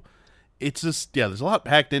 So. It's just, there's a lot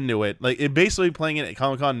packed into it. Like, it basically playing it at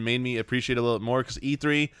Comic-Con made me appreciate it a little bit more because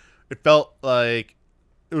E3, it felt like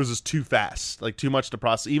it was just too fast, like too much to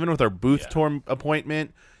process. Even with our booth tour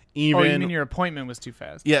appointment, you mean your appointment was too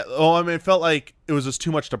fast? Yeah. Oh, I mean, it felt like it was just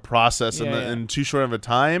too much to process in too short of a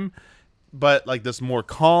time. But like this more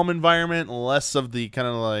calm environment, less of the kind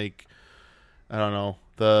of like, I don't know,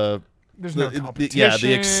 there's no competition.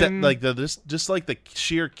 Just like the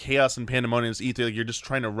sheer chaos and pandemonium is E3. Like you're just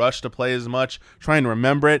trying to rush to play as much, trying to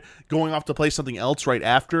remember it, going off to play something else right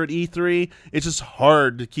after at E3. It's just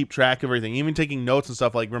hard to keep track of everything, even taking notes and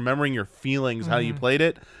stuff, like remembering your feelings, how you played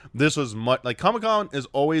it. This was much like Comic-Con is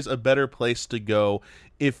always a better place to go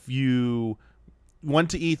if you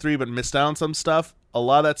went to E3 but missed out on some stuff. A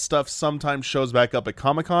lot of that stuff sometimes shows back up at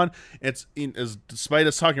Comic-Con. Despite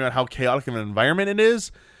us talking about how chaotic of an environment it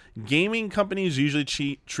is, gaming companies usually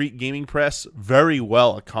treat gaming press very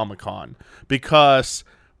well at Comic-Con because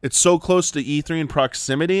it's so close to E3 in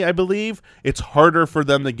proximity, I believe. It's harder for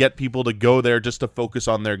them to get people to go there just to focus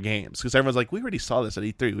on their games because everyone's like, we already saw this at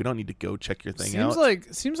E3. We don't need to go check your thing out.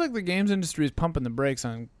 Seems like the games industry is pumping the brakes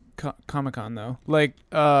on Comic-Con, though. Like,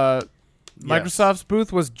 Microsoft's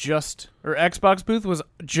booth was or Xbox booth was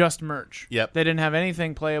just merch. Yep. They didn't have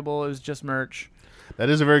anything playable. It was just merch. That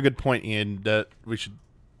is a very good point, Ian, that we should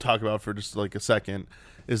talk about for just like a second.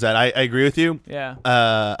 is that I agree with you.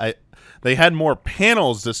 Yeah. They had more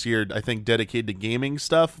panels this year, I think, dedicated to gaming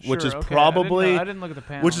stuff, which is okay. probably I didn't look at the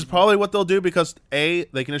panels. which is probably what they'll do because they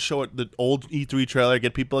can just show it the old E3 trailer,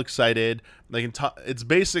 get people excited. They can it's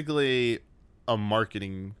basically a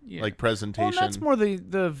marketing like presentation. Well, that's more the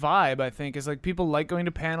vibe, I think, is like people like going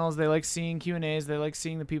to panels, they like seeing Q&As, they like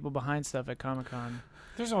seeing the people behind stuff at Comic-Con.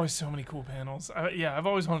 There's always so many cool panels. I've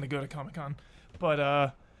always wanted to go to Comic-Con,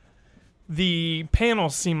 but the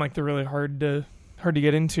panels seem like they're really hard to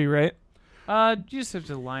get into, right? You just have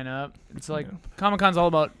to line up. It's like Comic-Con's all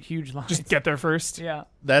about huge lines. Just get there first. Yeah.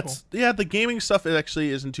 That's the gaming stuff. It actually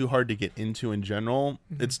isn't too hard to get into in general.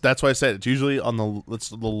 That's why I said it's usually on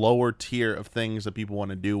the lower tier of things that people want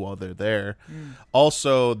to do while they're there.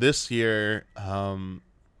 Also, this year, some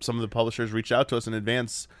of the publishers reached out to us in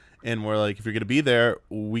advance and we're like, if you're going to be there,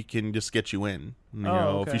 we can just get you in. You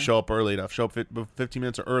know, if you show up early enough, show up 15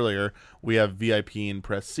 minutes or earlier, we have VIP and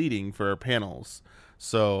press seating for our panels.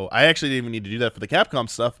 So I actually didn't even need to do that for the Capcom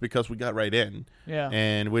stuff because we got right in. Yeah.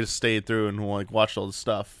 And we just stayed through and like watched all the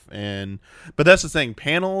stuff. But that's the thing.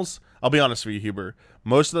 Panels, I'll be honest with you, Huber.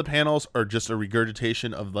 Most of the panels are just a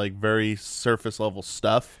regurgitation of like very surface level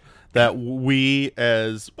stuff that we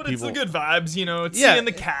as But people, it's the good vibes, you know. It's seeing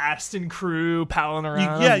the cast and crew palling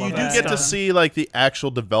around. you do get to see like the actual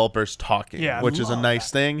developers talking, which is a nice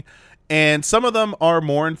thing. And some of them are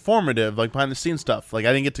more informative, like behind the scenes stuff. Like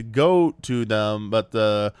I didn't get to go to them, but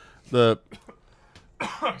the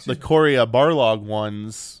Korea Barlog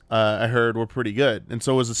ones I heard were pretty good, and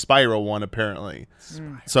so was the Spyro one apparently.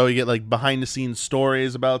 So you get like behind the scenes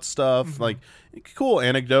stories about stuff, like cool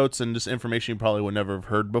anecdotes and just information you probably would never have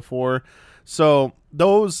heard before. So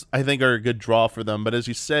those I think are a good draw for them. But as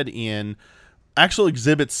you said, Ian, actual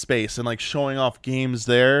exhibit space and like showing off games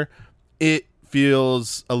there, it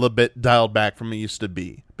feels a little bit dialed back from it used to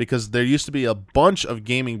be, because there used to be a bunch of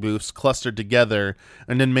gaming booths clustered together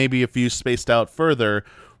and then maybe a few spaced out further.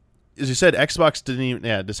 As you said, Xbox didn't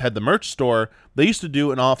even just had the merch store. They used to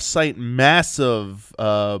do an off-site massive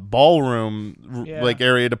ballroom like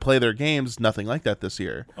area to play their games. Nothing like that this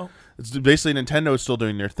year. It's basically Nintendo is still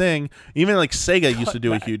doing their thing. Even like Sega used to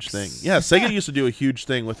do a huge thing. Yeah, Sega used to do a huge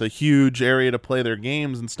thing with a huge area to play their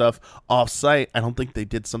games and stuff off-site. I don't think they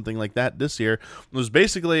did something like that this year. It was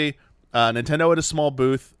basically Nintendo had a small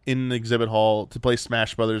booth in the exhibit hall to play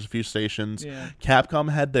Smash Brothers, a few stations. Capcom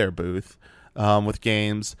had their booth with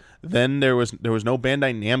games. Then there was no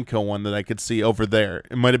Bandai Namco one that I could see over there.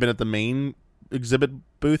 It might have been at the main exhibit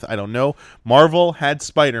booth, I don't know. Marvel had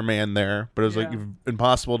Spider-Man there, but it was like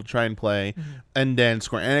impossible to try and play. And then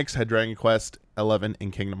Square Enix had Dragon Quest 11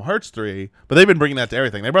 and Kingdom Hearts 3, but they've been bringing that to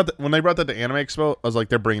everything. When they brought that to Anime Expo, I was like,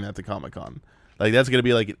 they're bringing that to Comic-Con. Like that's gonna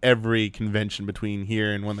be like at every convention between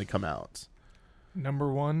here and when they come out.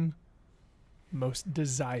 Number 1 most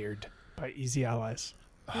desired by Easy Allies.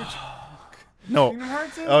 No.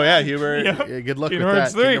 Oh yeah, Huber. Yep. Yeah, good luck Kingdom with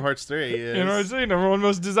Hearts that. 3. Kingdom Hearts 3 is. Kingdom Hearts 3, number 1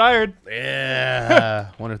 most desired. Yeah.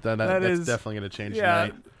 Wonder if that's is definitely gonna change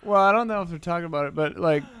tonight. Well, I don't know if they're talking about it, but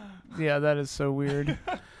like, that is so weird.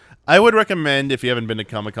 I would recommend, if you haven't been to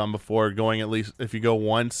Comic-Con before, going at least if you go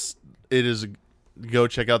once. Go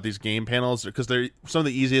check out these game panels because they're some of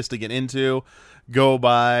the easiest to get into. Go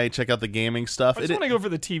by, check out the gaming stuff. I just want to go for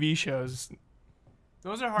the TV shows.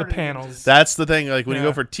 Those are hard. The panels. That's the thing. Like when you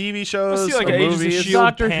go for TV shows, see, like, or Agents of movies, S.H.I.E.L.D.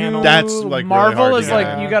 Doctor panel. Who, That's like Marvel really hard is to like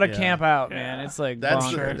get you out. got to camp out, man. It's like that's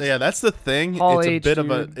bonkers. that's the thing. Hall It's a H, bit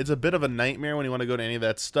dude. it's a bit of a nightmare when you want to go to any of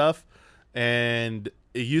that stuff. And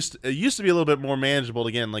it used to be a little bit more manageable.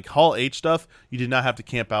 Again, like Hall H stuff, you did not have to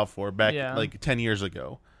camp out for back like 10 years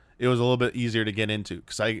ago. It was a little bit easier to get into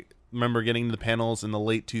because I remember getting to the panels in the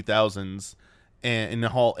late 2000s and in the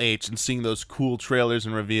Hall H and seeing those cool trailers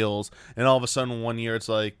and reveals. And all of a sudden, one year, it's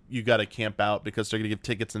like you got to camp out because they're going to give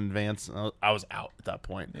tickets in advance. And I was out at that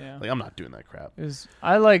point. Yeah. Like I'm not doing that crap.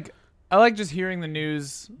 I like just hearing the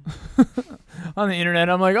news on the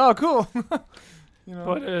internet. I'm like, oh, cool. You know?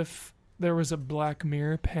 But if there was a Black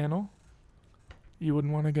Mirror panel, you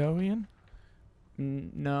wouldn't want to go, Ian?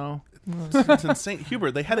 No. It's insane.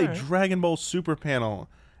 Hubert, they had a Dragon Ball Super panel,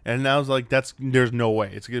 and I was like, there's no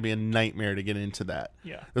way. It's going to be a nightmare to get into that.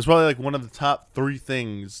 Yeah. It was probably like one of the top 3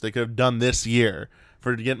 things they could have done this year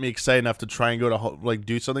to get me excited enough to try and go to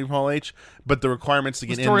do something from Hall H. But the requirements to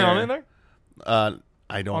get in Tori there. on in there?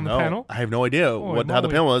 I don't On the know. panel? I have no idea how the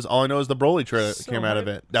panel was. All I know is the Broly trailer came out of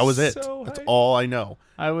it. That was it. That's all I know.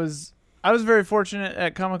 I was very fortunate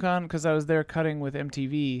at Comic-Con because I was there cutting with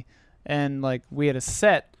MTV, and like we had a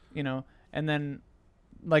set, and then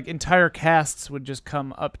like entire casts would just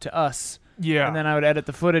come up to us. Yeah. And then I would edit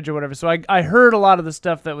the footage or whatever. So I heard a lot of the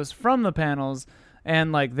stuff that was from the panels,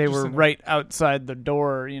 and like they Just were in a- right outside the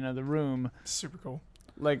door, the room. Super cool.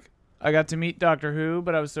 Like I got to meet Doctor Who,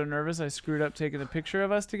 but I was so nervous I screwed up taking the picture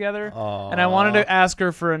of us together. And I wanted to ask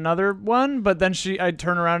her for another one, but then I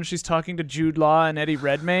turn around and she's talking to Jude Law and Eddie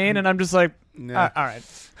Redmayne, and I'm just like, Yeah. all right.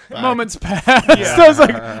 Bye. Moments passed.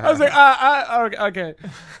 I was like, okay,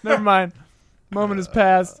 never mind. Moment has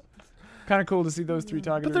passed. Kind of cool to see those three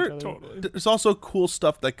talking But to each they're other. Totally. There's also cool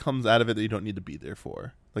stuff that comes out of it that you don't need to be there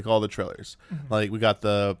for, like all the trailers. Like we got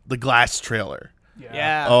the Glass trailer.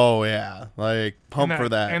 Yeah. Oh yeah, like pump And for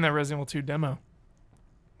that. And that Resident Evil 2 demo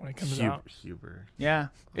when it comes out. Huber. Yeah.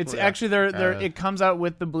 It's Yeah. actually it comes out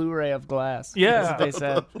with the Blu-ray of Glass. Yeah. That's what they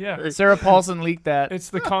said. Yeah. Sarah Paulson leaked that. It's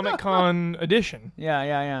the Comic-Con edition,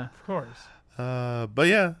 Yeah. of course. But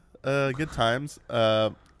yeah, good times.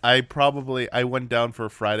 I went down for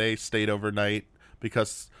Friday, stayed overnight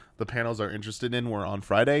because the panels are interested in were on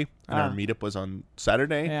Friday and our meetup was on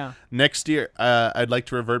Saturday. Yeah. Next year, I'd like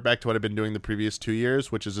to revert back to what I've been doing the previous 2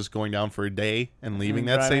 years, which is just going down for a day and leaving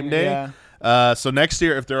that driving, same day. yeah. So next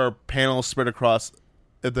year, if there are panels spread across,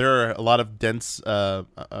 if there are a lot of a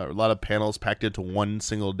lot of panels packed into one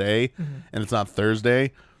single day, and it's not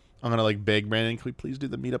Thursday, I'm gonna like beg Brandon, can we please do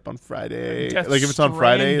the meetup on Friday? Death Like if it's on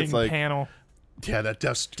Friday, it's Stranding like panel. yeah, that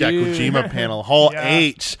Death Dude. Kojima panel, Hall Yeah.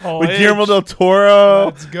 H Hall with H. Guillermo del Toro.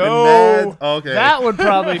 Let's go. and Mads. Okay, That would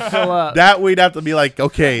probably fill up. that we'd have to be like,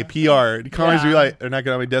 okay, PR. The companies would be Yeah. like, they're not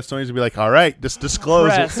gonna be Death Stories. Would be like, all right, just disclose.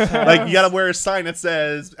 Press it. pass. Like you gotta wear a sign that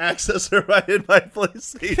says "Access provided by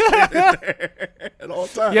PlayStation" at all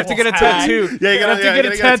times. You have to get a Hack. tattoo. Yeah, you have gotta to get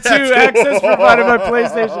a tattoo. tattoo. Access provided by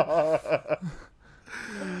PlayStation.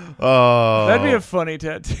 Oh, That'd be a funny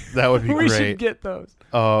tattoo. that would be We great. should get those.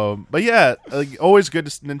 But yeah, like, always good.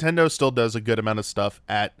 Nintendo still does a good amount of stuff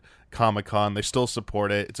at Comic-Con. They still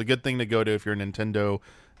support it. It's a good thing to go to if you're a Nintendo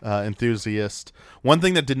enthusiast. One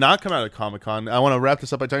thing that did not come out of Comic-Con, I want to wrap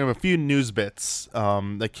this up by talking about a few news bits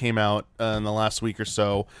that came out in the last week or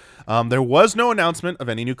so. There was no announcement of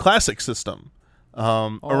any new classic system.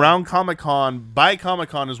 Around Comic-Con, by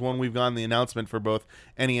Comic-Con is when we've gotten the announcement for both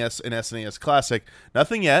NES and SNES Classic.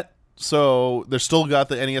 Nothing yet. So they're still got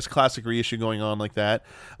the NES Classic reissue going on like that.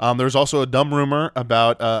 There's also a dumb rumor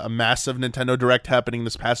about a massive Nintendo Direct happening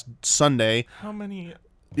this past Sunday. How many?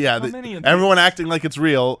 Yeah, How many of everyone acting like it's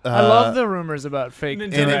real. I love the rumors about fake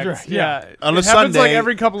Nintendo Directs. Direct, Yeah. On it a happens like Sunday-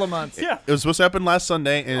 every couple of months. Yeah. It was supposed to happen last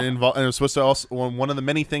Sunday, and it was supposed to also one of the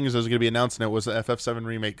many things that was going to be announced in it was the FF7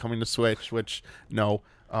 remake coming to Switch. Which no,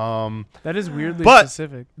 That is weirdly But-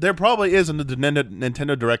 specific. there probably is a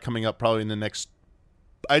Nintendo Direct coming up probably in the next.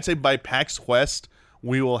 I'd say by PAX West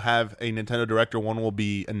we will have a Nintendo Direct, or one will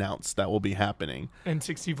be announced that will be happening.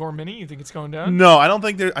 N64 Mini. You think it's going down? No, I don't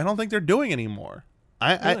think they're doing anymore.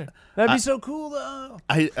 Really? That'd be so cool, though.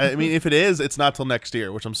 I mean, if it is, it's not till next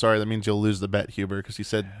year. Which I'm sorry, that means you'll lose the bet, Huber, because you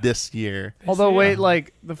said this year. Although, Yeah. wait,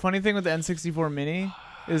 like, the funny thing with the N64 Mini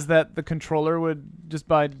is that the controller would, just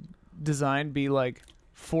by design, be, like,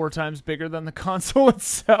 4 times bigger than the console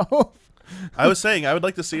itself. I was saying I would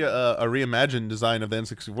like to see a reimagined design of the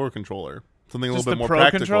N64 controller. Something a Just little bit the more Pro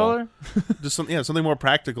practical. controller? Just something more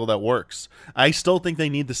practical that works. I still think they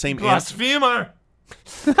need the same. Blasphemer.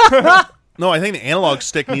 No, I think the analog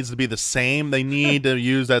stick needs to be the same. They need to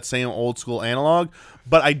use that same old school analog,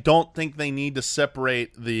 but I don't think they need to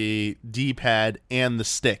separate the D-pad and the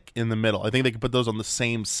stick in the middle. I think they can put those on the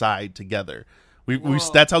same side together.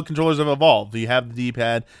 That's how controllers have evolved. You have the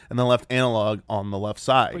D-pad and the left analog on the left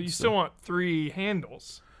side. But you still want 3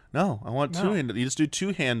 handles. No, I want No. 2 handles. You just do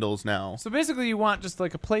 2 handles now. So basically, you want just,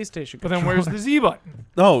 like, a PlayStation But then controller. where's the Z button?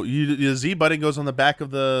 No, the Z button goes on the back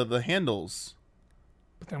of the handles.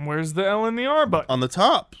 But then where's the L and the R button? On the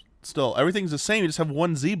top, still everything's the same. You just have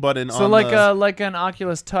one Z button. So, on like, the, an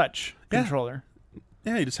Oculus Touch Yeah. controller.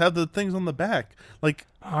 yeah, you just have the things on the back. Like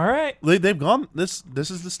All right. they've gone. This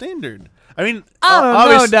is the standard. I mean, I don't know,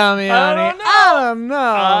 obviously, Damiani. I don't know. I don't know.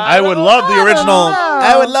 I would love the original.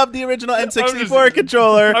 I would love the original N64 just-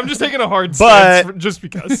 controller. I'm just taking a hard But- stance just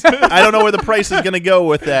because. I don't know where the price is going to go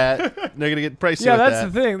with that. They're going to get pricey Yeah, with that's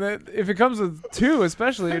that. the thing. That if it comes with 2,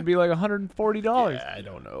 especially, it'd be like $140. Yeah, I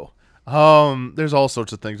don't know. There's all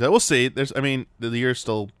sorts of things that we'll see. I mean, the year's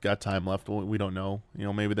still got time left. We don't know. You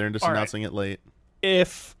know, maybe they're just All right. announcing it late.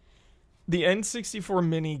 If the N64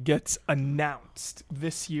 Mini gets announced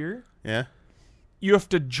this year, Yeah. you have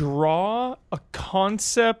to draw a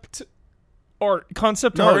concept No,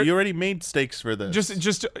 art. you already made stakes for this.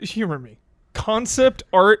 Just humor me. concept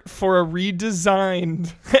art for a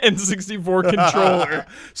redesigned N64 controller.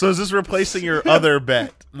 So is this replacing your other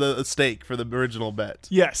bet, the stake for the original bet?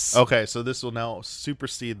 Yes. Okay, so this will now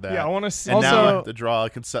supersede that. Yeah, I want to see. And now I Also- have to draw a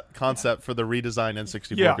concept for the redesigned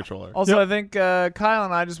N64 Yeah. controller. Also, I think Kyle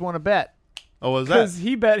and I just won a bet. Oh, what was Because that?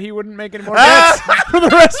 he bet he wouldn't make any more bets for the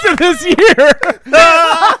rest of this year.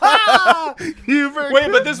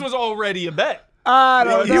 Wait, but this was already a bet. I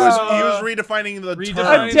don't He know. was redefining the Redefining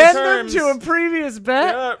terms. the Addendum terms. to a previous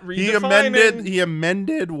bet? Yeah, He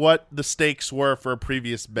amended what the stakes were for a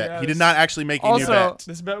previous bet. He did Yes. not actually make a new Also- bet.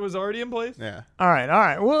 This bet was already in place. Yeah. All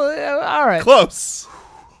right. Well, all right. Close.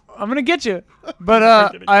 I'm going to get you. But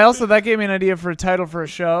I also, that gave me an idea for a title for a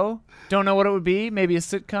show. Don't know what it would be. Maybe a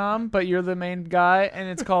sitcom, but you're the main guy, and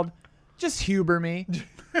it's called Just Huber Me.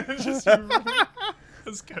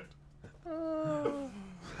 That's good.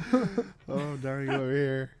 Oh, darn you over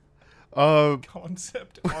here.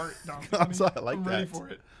 Concept art. I like I'm ready that. for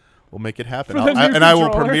it. We'll make it happen. For the new And I will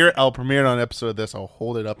controller. I'll premiere it on an episode of this. I'll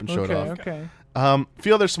hold it up and show it off. Okay. A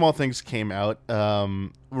few other small things came out.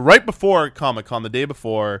 Right before Comic-Con, the day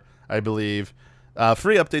before, I believe.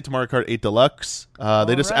 Free update to Mario Kart 8 Deluxe.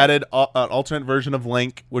 They just right. added an alternate version of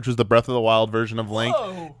Link, which was the Breath of the Wild version of Link,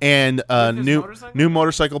 Whoa. and his new motorcycle?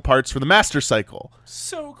 motorcycle parts for the Master Cycle.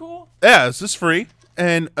 So cool. Yeah, this is free.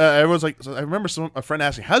 And everyone's like, so I remember a friend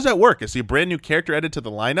asking, "How does that work? Is he a brand new character added to the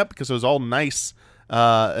lineup?" Because it was all nice.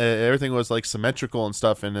 Everything was like symmetrical and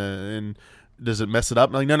stuff. And does it mess it up?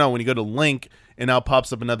 I'm like, no. When you go to Link, and now it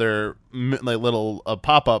pops up another little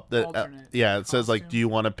pop up that Alternate it says like, "Do you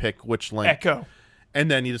want to pick which Link?" Echo. And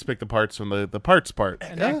then you just pick the parts from the parts part.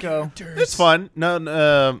 An Echo. It's fun.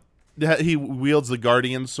 No, he wields the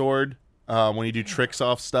Guardian sword when you do tricks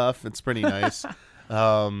off stuff. It's pretty nice.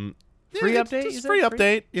 Free update, you Just said? free Free?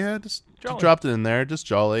 update. Yeah, just Jolly. dropped it in there. Just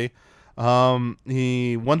jolly. One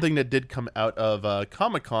thing that did come out of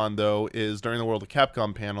Comic-Con though is during the World of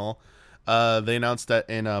Capcom panel, they announced that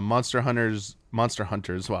in Monster Hunter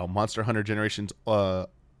Generations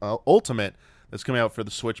Ultimate that's coming out for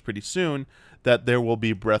the Switch pretty soon, that there will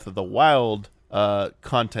be Breath of the Wild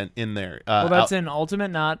content in there. Well, that's in Ultimate,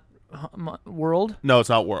 not World. No, it's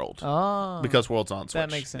not World. Oh. Because World's on Switch. That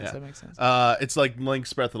makes sense. Yeah. That makes sense. It's like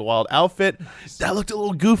Link's Breath of the Wild outfit. That looked a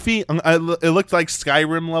little goofy. It looked like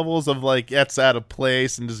Skyrim levels of like it's out of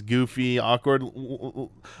place and just goofy, awkward.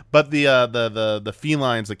 But the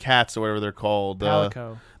felines, the cats or whatever they're called,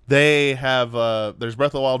 Palico. they have there's Breath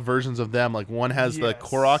of the Wild versions of them. Like one has the Yes.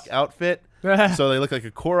 Korok outfit. So they look like a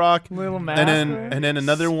Korok, Little and mask. then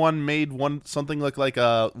another one made something look like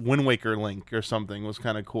a Wind Waker Link or something. It was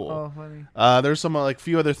kind of cool. Oh, funny. There's some like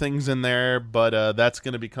few other things in there, but that's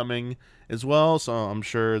going to be coming as well. So I'm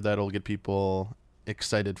sure that'll get people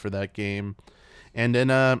excited for that game. And then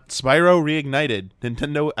Spyro Reignited.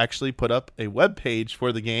 Nintendo actually put up a web page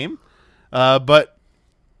for the game, but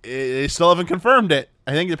they still haven't confirmed it.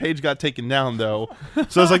 I think the page got taken down though,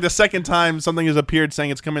 so it's like the second time something has appeared saying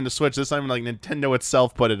it's coming to Switch. This time, like Nintendo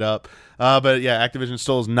itself put it up, but yeah, Activision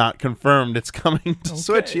still is not confirmed it's coming to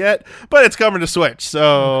Switch yet, but it's coming to Switch.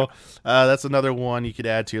 So that's another one you could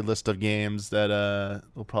add to your list of games that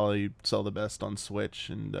will probably sell the best on Switch,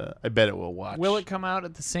 and I bet it will watch. Will it come out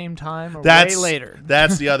at the same time or That's way later?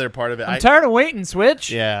 That's the other part of it. I'm tired of waiting, Switch.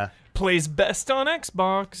 Yeah. Plays best on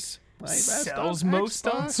Xbox. best Sells on most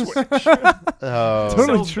on Xbox. Switch. Oh,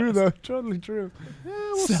 Totally Sells true, best. though. Totally true.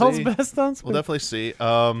 we'll Sells see. best on Switch. We'll definitely see.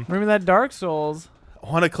 Remember that Dark Souls? I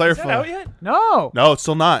want to Is clarify. that out yet? No. No, it's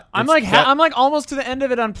still not. I'm It's like that- I'm like almost to the end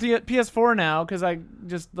of it on PS4 now because I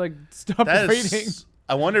just like stopped that waiting. is.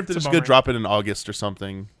 I wonder if they're It's a just gonna bummer. drop it in August or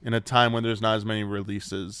something in a time when there's not as many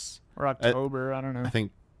releases. Or October, I don't know. I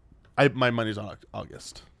think my money's on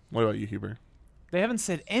August. What about you, Huber? They haven't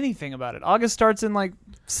said anything about it. August starts in like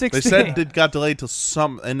 6 They days. said it got delayed till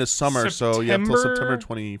end of summer, so yeah, until September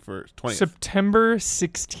September- 20th. September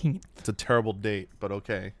 16th. It's a terrible date, but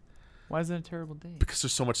okay, Why is that a terrible date? because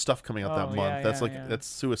there's so much stuff coming out that Oh, month. yeah, That's yeah, like yeah. that's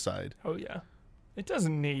suicide. Oh yeah. It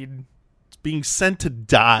doesn't need It's being sent to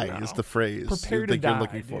die No. is the phrase. prepare you to think you're die.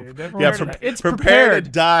 looking for. Dude. Yeah, Prepare to die. It's prepare to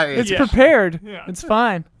prepared. die. It's Yeah. prepared. Yeah. It's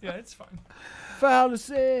fine. Yeah, it's fine.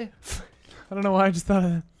 Fallacy. I don't know why I just thought of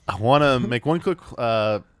that. I want to make one quick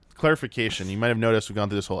clarification. You might have noticed we've gone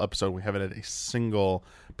through this whole episode. We haven't had a single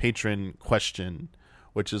patron question,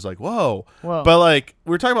 which is like, whoa. Whoa. But like, we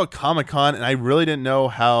were talking about Comic-Con, and I really didn't know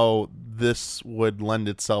how this would lend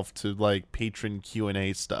itself to like patron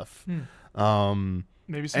Q&A stuff. Maybe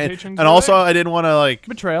some And, patrons. and were also, there. I didn't want to like.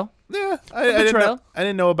 Betrayal. Yeah, I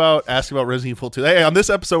didn't know about asking about Resident Evil 2. Hey, on this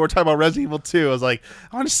episode, we're talking about Resident Evil 2. I was like,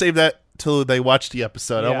 I want to save that till they watch the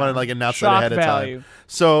episode. I Yeah. want to like announce Shock that ahead value. of time.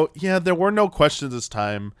 So yeah, there were no questions this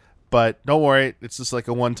time, But don't worry, it's just like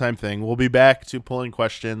a one-time thing. We'll be back to pulling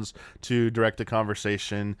questions to direct a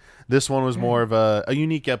conversation. This one was more of a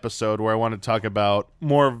unique episode where I wanted to talk about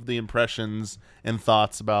more of the impressions and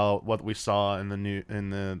thoughts about what we saw in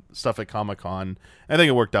the stuff at Comic-Con. I think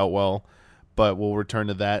it worked out well, but we'll return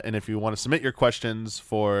to that. And if you want to submit your questions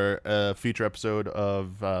for a future episode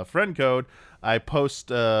of Friend Code, I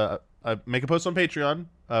make a post on Patreon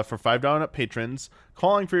for $5 and up patrons,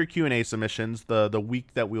 calling for your Q&A submissions the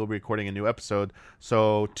week that we will be recording a new episode.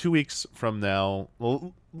 So 2 weeks from now, a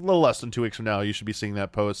little less than 2 weeks from now, you should be seeing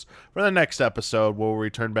that post for the next episode where we'll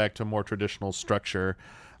return back to a more traditional structure.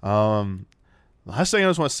 Last thing I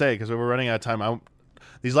just want to say, because we're running out of time,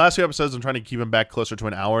 these last few episodes, I'm trying to keep them back closer to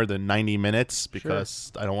an hour than 90 minutes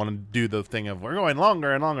because I don't want to do the thing of we're going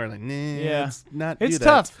longer and longer. Like, let's not do that. It's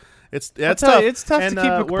tough. It's tough. It's tough and, to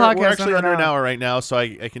keep a we're podcast actually under an hour. hour right now, so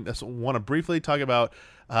I can just want to briefly talk about.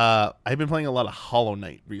 I've been playing a lot of Hollow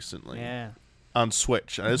Knight recently on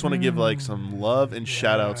Switch. I just want to give like some love and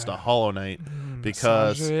shout outs to Hollow Knight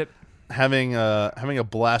because having a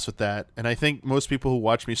blast with that. And I think most people who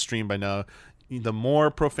watch me stream by now, the more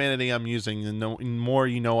profanity I'm using, the more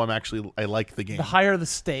I like the game. The higher the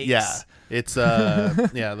stakes. Yeah, it's they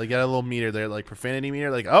got a little meter there, like profanity meter,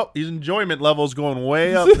 like his enjoyment level's going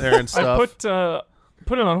way up there and stuff. I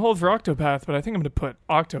put it on hold for Octopath, but I think I'm going to put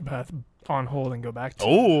Octopath on hold and go back to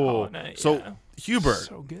Hollow Knight. So Hubert,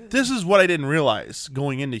 so good. This this is what I didn't realize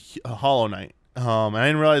going into Hollow Knight. I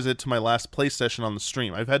didn't realize it to my last play session on the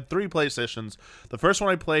stream. I've had 3 play sessions. The first one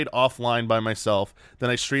I played offline by myself. Then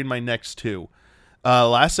I streamed my next 2.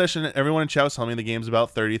 Last session, everyone in chat was telling me the game's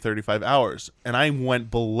about 30-35 hours, and I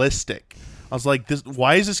went ballistic. I was like,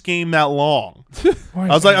 why is this game that long? I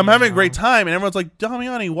was like, I'm having a great time, and everyone's like,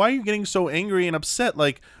 Damiani, why are you getting so angry and upset?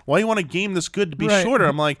 Like, why do you want a game this good to be shorter?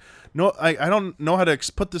 I'm like, no, I don't know how to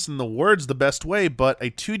put this in the words the best way, but a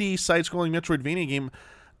 2D side-scrolling Metroidvania game,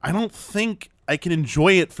 I don't think I can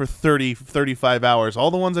enjoy it for 30-35 hours. All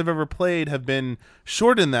the ones I've ever played have been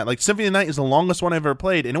shorter than that. Like Symphony of the Night is the longest one I've ever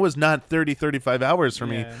played, and it was not 30-35 hours for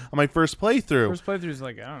me on my first playthrough. First playthrough is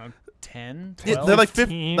like, I don't know, 10, 12? They're like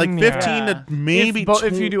 15 to maybe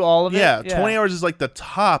if you do all of it. Yeah, 20 hours is like the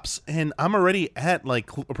tops, and I'm already at like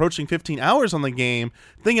approaching 15 hours on the game.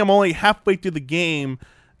 Think I'm only halfway through the game.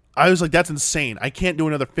 I was like, that's insane. I can't do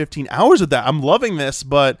another 15 hours of that. I'm loving this,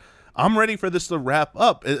 but I'm ready for this to wrap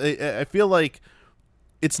up. I feel like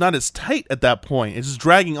it's not as tight at that point. It's just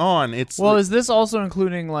dragging on. Is this also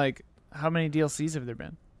including like how many DLCs have there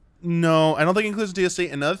been? No, I don't think it includes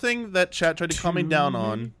DLC. Another thing that chat tried to calm me down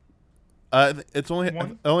on. It's only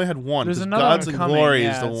I only had one. There's another Gods one and coming. Glory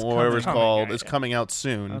Yeah, is whatever it's called. It's yeah. coming out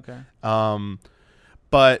soon. Okay.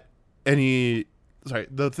 But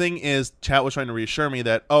the thing is, chat was trying to reassure me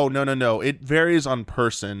that, no, it varies on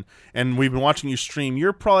person, and we've been watching you stream.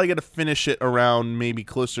 You're probably going to finish it around maybe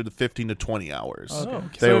closer to 15 to 20 hours. Okay.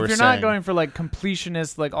 They So were if you're saying. not going for like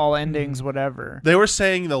completionist, like all endings, whatever. They were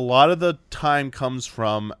saying that a lot of the time comes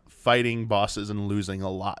from fighting bosses and losing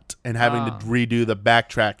a lot and having to redo the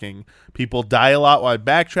backtracking. People die a lot while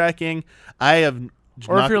backtracking.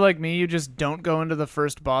 Or if you're like me, you just don't go into the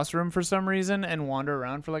first boss room for some reason and wander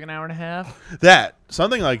around for like an hour and a half.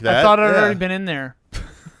 Something like that. I thought I'd already been in there.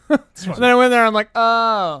 And then I went there, I'm like,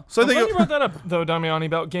 oh. So I'm glad you brought that up, though, Damiani,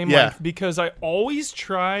 about game Yeah. length, because I always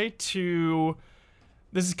try to...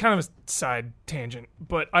 This is kind of a side tangent,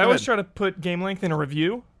 but I always try to put game length in a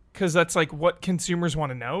review, because that's like what consumers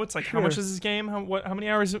want to know. It's like, how much is this game? How many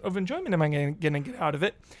hours of enjoyment am I going to get out of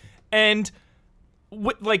it? And...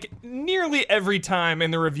 like nearly every time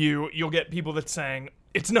in the review, you'll get people that's saying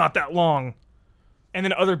it's not that long, and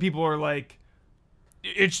then other people are like,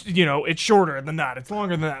 it's shorter than that, it's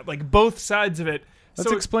longer than that. Like both sides of it. Let's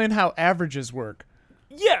explain how averages work.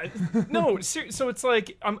 Yeah, no. So it's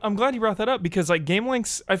like I'm glad you brought that up, because like game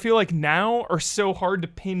lengths, I feel like now are so hard to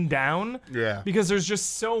pin down. Yeah. Because there's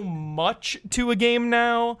just so much to a game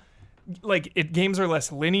now. Like games are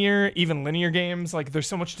less linear, even linear games. Like there's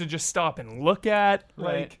so much to just stop and look at.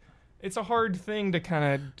 Right. Like it's a hard thing to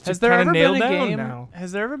kind of Has there ever nail been a down game? now.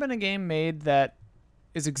 Has there ever been a game made that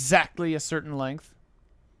is exactly a certain length?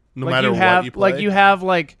 No like matter you have, what you play. like you have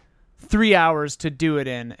like 3 hours to do it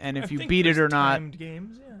in, and if I you think beat it or there's not, timed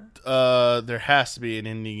games, yeah. There has to be an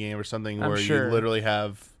indie game or something I'm where sure. you literally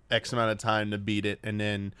have X amount of time to beat it, and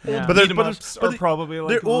then. Yeah. But there's, Beat 'em but ups there's, are probably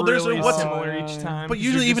like there's really what's- similar each time. But 'cause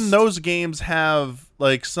usually, you're even just- those games have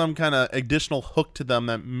like some kind of additional hook to them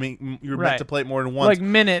that you're meant Right. to play it more than once. like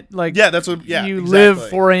minute, like yeah, that's what. Yeah, you exactly. live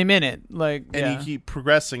for a minute, like and you keep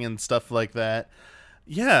progressing and stuff like that.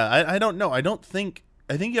 Yeah, I don't know. I think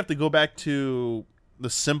you have to go back to the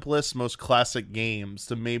simplest, most classic games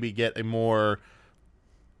to maybe get a more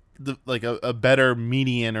a better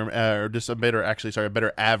median or just a better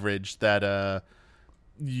average that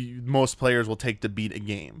most players will take to beat a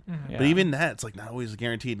game. Yeah. But even that, it's like not always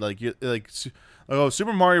guaranteed. Like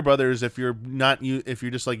Super Mario Brothers, if you're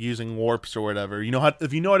just like using warps or whatever, if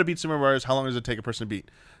you know how to beat Super Mario Brothers, how long does it take a person to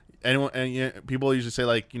beat? People usually say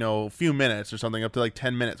like a few minutes or something, up to like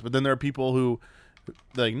 10 minutes. But then there are people who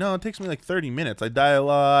like, no, it takes me like 30 minutes. I die a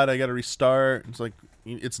lot. I got to restart. It's like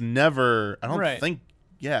it's never. I don't think.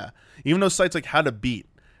 Yeah, even those sites like How to Beat,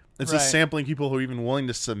 it's just sampling people who are even willing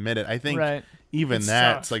to submit it. I think even it's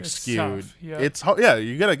that's tough. like it's skewed. Tough. Yeah. It's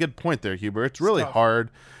you got a good point there, Huber. It's really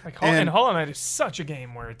hard. Like and Hollow Knight is such a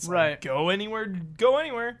game where it's like go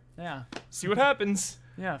anywhere. Yeah. See what happens.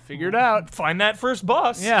 Yeah, figure it out. Find that first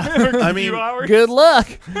boss. Yeah. I mean, good luck.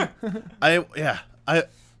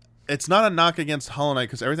 It's not a knock against Hollow Knight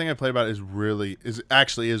because everything I play about is really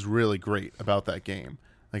great about that game.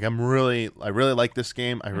 Like I really like this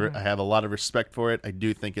game. I have a lot of respect for it. I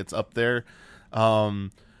do think it's up there.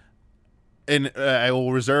 And I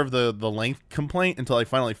will reserve the length complaint until I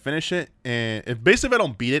finally finish it. And if I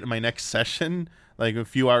don't beat it in my next session, like a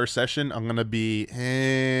few hour session, I'm gonna be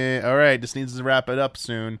all right. This needs to wrap it up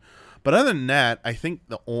soon. But other than that, I think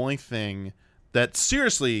the only thing that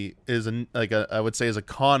seriously is I would say is a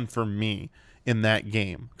con for me in that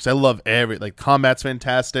game, because I love combat's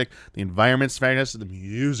fantastic, the environment's fantastic, the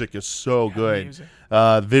music is so good,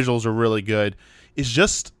 visuals are really good. It's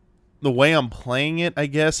just the way I'm playing it, I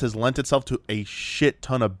guess, has lent itself to a shit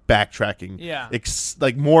ton of backtracking. Yeah.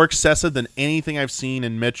 Like more excessive than anything I've seen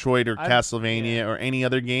in Metroid or Castlevania or any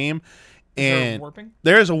other game. And warping?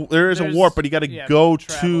 there is a warp, but you got to go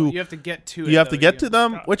travel. to. You have to get to it. You have to get to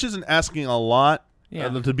them, which isn't asking a lot. Yeah.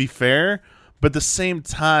 To be fair, but at the same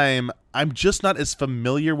time, I'm just not as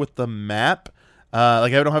familiar with the map.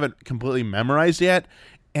 Like I don't have it completely memorized yet,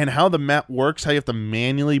 and how the map works, how you have to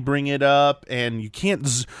manually bring it up, and you can't.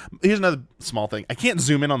 Here's another small thing: I can't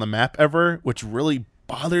zoom in on the map ever, which really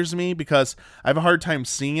bothers me because I have a hard time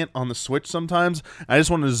seeing it on the Switch sometimes. I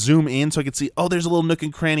just want to zoom in so I can see, oh, there's a little nook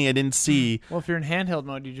and cranny I didn't see. Well, if you're in handheld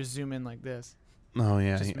mode, you just zoom in like this. Oh,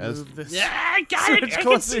 yeah. Just move this. Yeah, I got it. I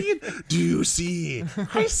can see it. Do you see?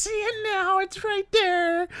 I see it now. It's right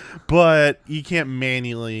there. But you can't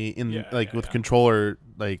manually, with controller,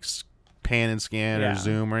 like pan and scan or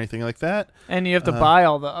zoom or anything like that. And you have to buy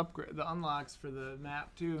all the unlocks for the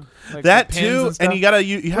map too. Like that too, and you gotta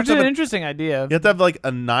you have which to is have an interesting idea. You have to have like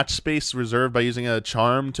a notch space reserved by using a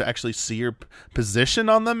charm to actually see your position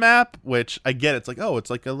on the map. Which I get. It's like it's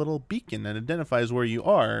like a little beacon that identifies where you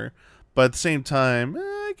are. But at the same time,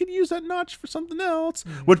 I could use that notch for something else.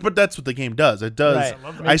 But that's what the game does. It does.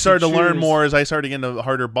 Right. I started to learn more as I started getting into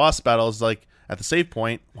harder boss battles. Like at the save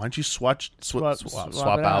point, why don't you swap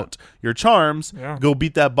out your charms, go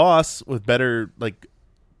beat that boss with better like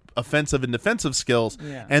offensive and defensive skills,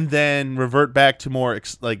 and then revert back to more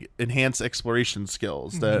enhanced exploration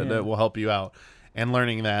skills that will help you out and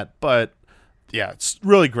learning that. But yeah, it's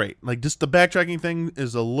really great. Like just the backtracking thing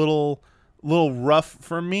is a little rough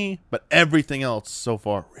for me, but everything else so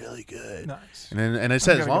far really good. Nice. And I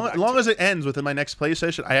said as long as it ends within my next play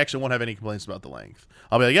session, I actually won't have any complaints about the length.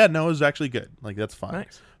 I'll be like, yeah, no, it was actually good. Like that's fine.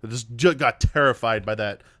 Nice. I just got terrified by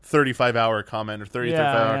that 35-hour comment or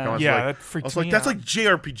 35-hour comment. Yeah, that freaked me out. I was like, that's like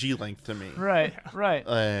JRPG length to me. Right.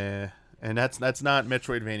 And that's not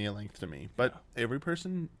Metroidvania length to me. But every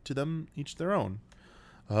person, to them, each their own.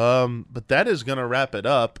 But that is gonna wrap it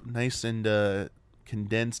up. Nice and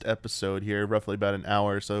condensed episode here, roughly about an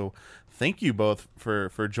hour. So thank you both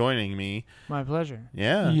for joining me. My pleasure.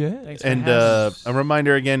 Yeah. Thanks for and a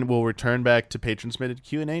reminder again, we'll return back to patron submitted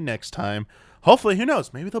Q&A next time. Hopefully, who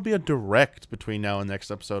knows, maybe there'll be a direct between now and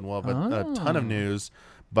next episode. We'll have a ton of news.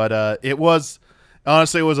 But it was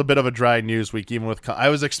a bit of a dry news week. Even with I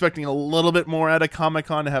was expecting a little bit more out of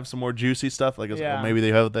Comic-Con to have some more juicy stuff, like maybe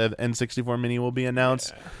the N64 Mini will be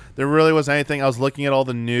announced. There really wasn't anything. I was looking at all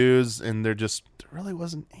the news, and there really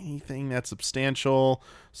wasn't anything that substantial.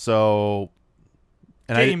 So,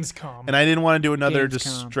 Gamescom, and I didn't want to do another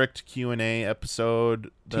strict Q&A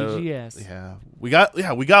episode. TGS. Yeah, we got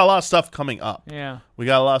a lot of stuff coming up. Yeah, we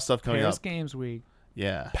got a lot of stuff coming Paris up. Games Week.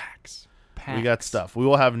 Yeah, PAX. We got stuff. We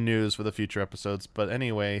will have news for the future episodes. But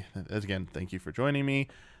anyway, again, thank you for joining me.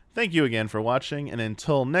 Thank you again for watching. And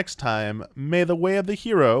until next time, may the way of the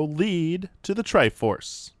hero lead to the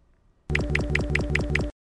Triforce.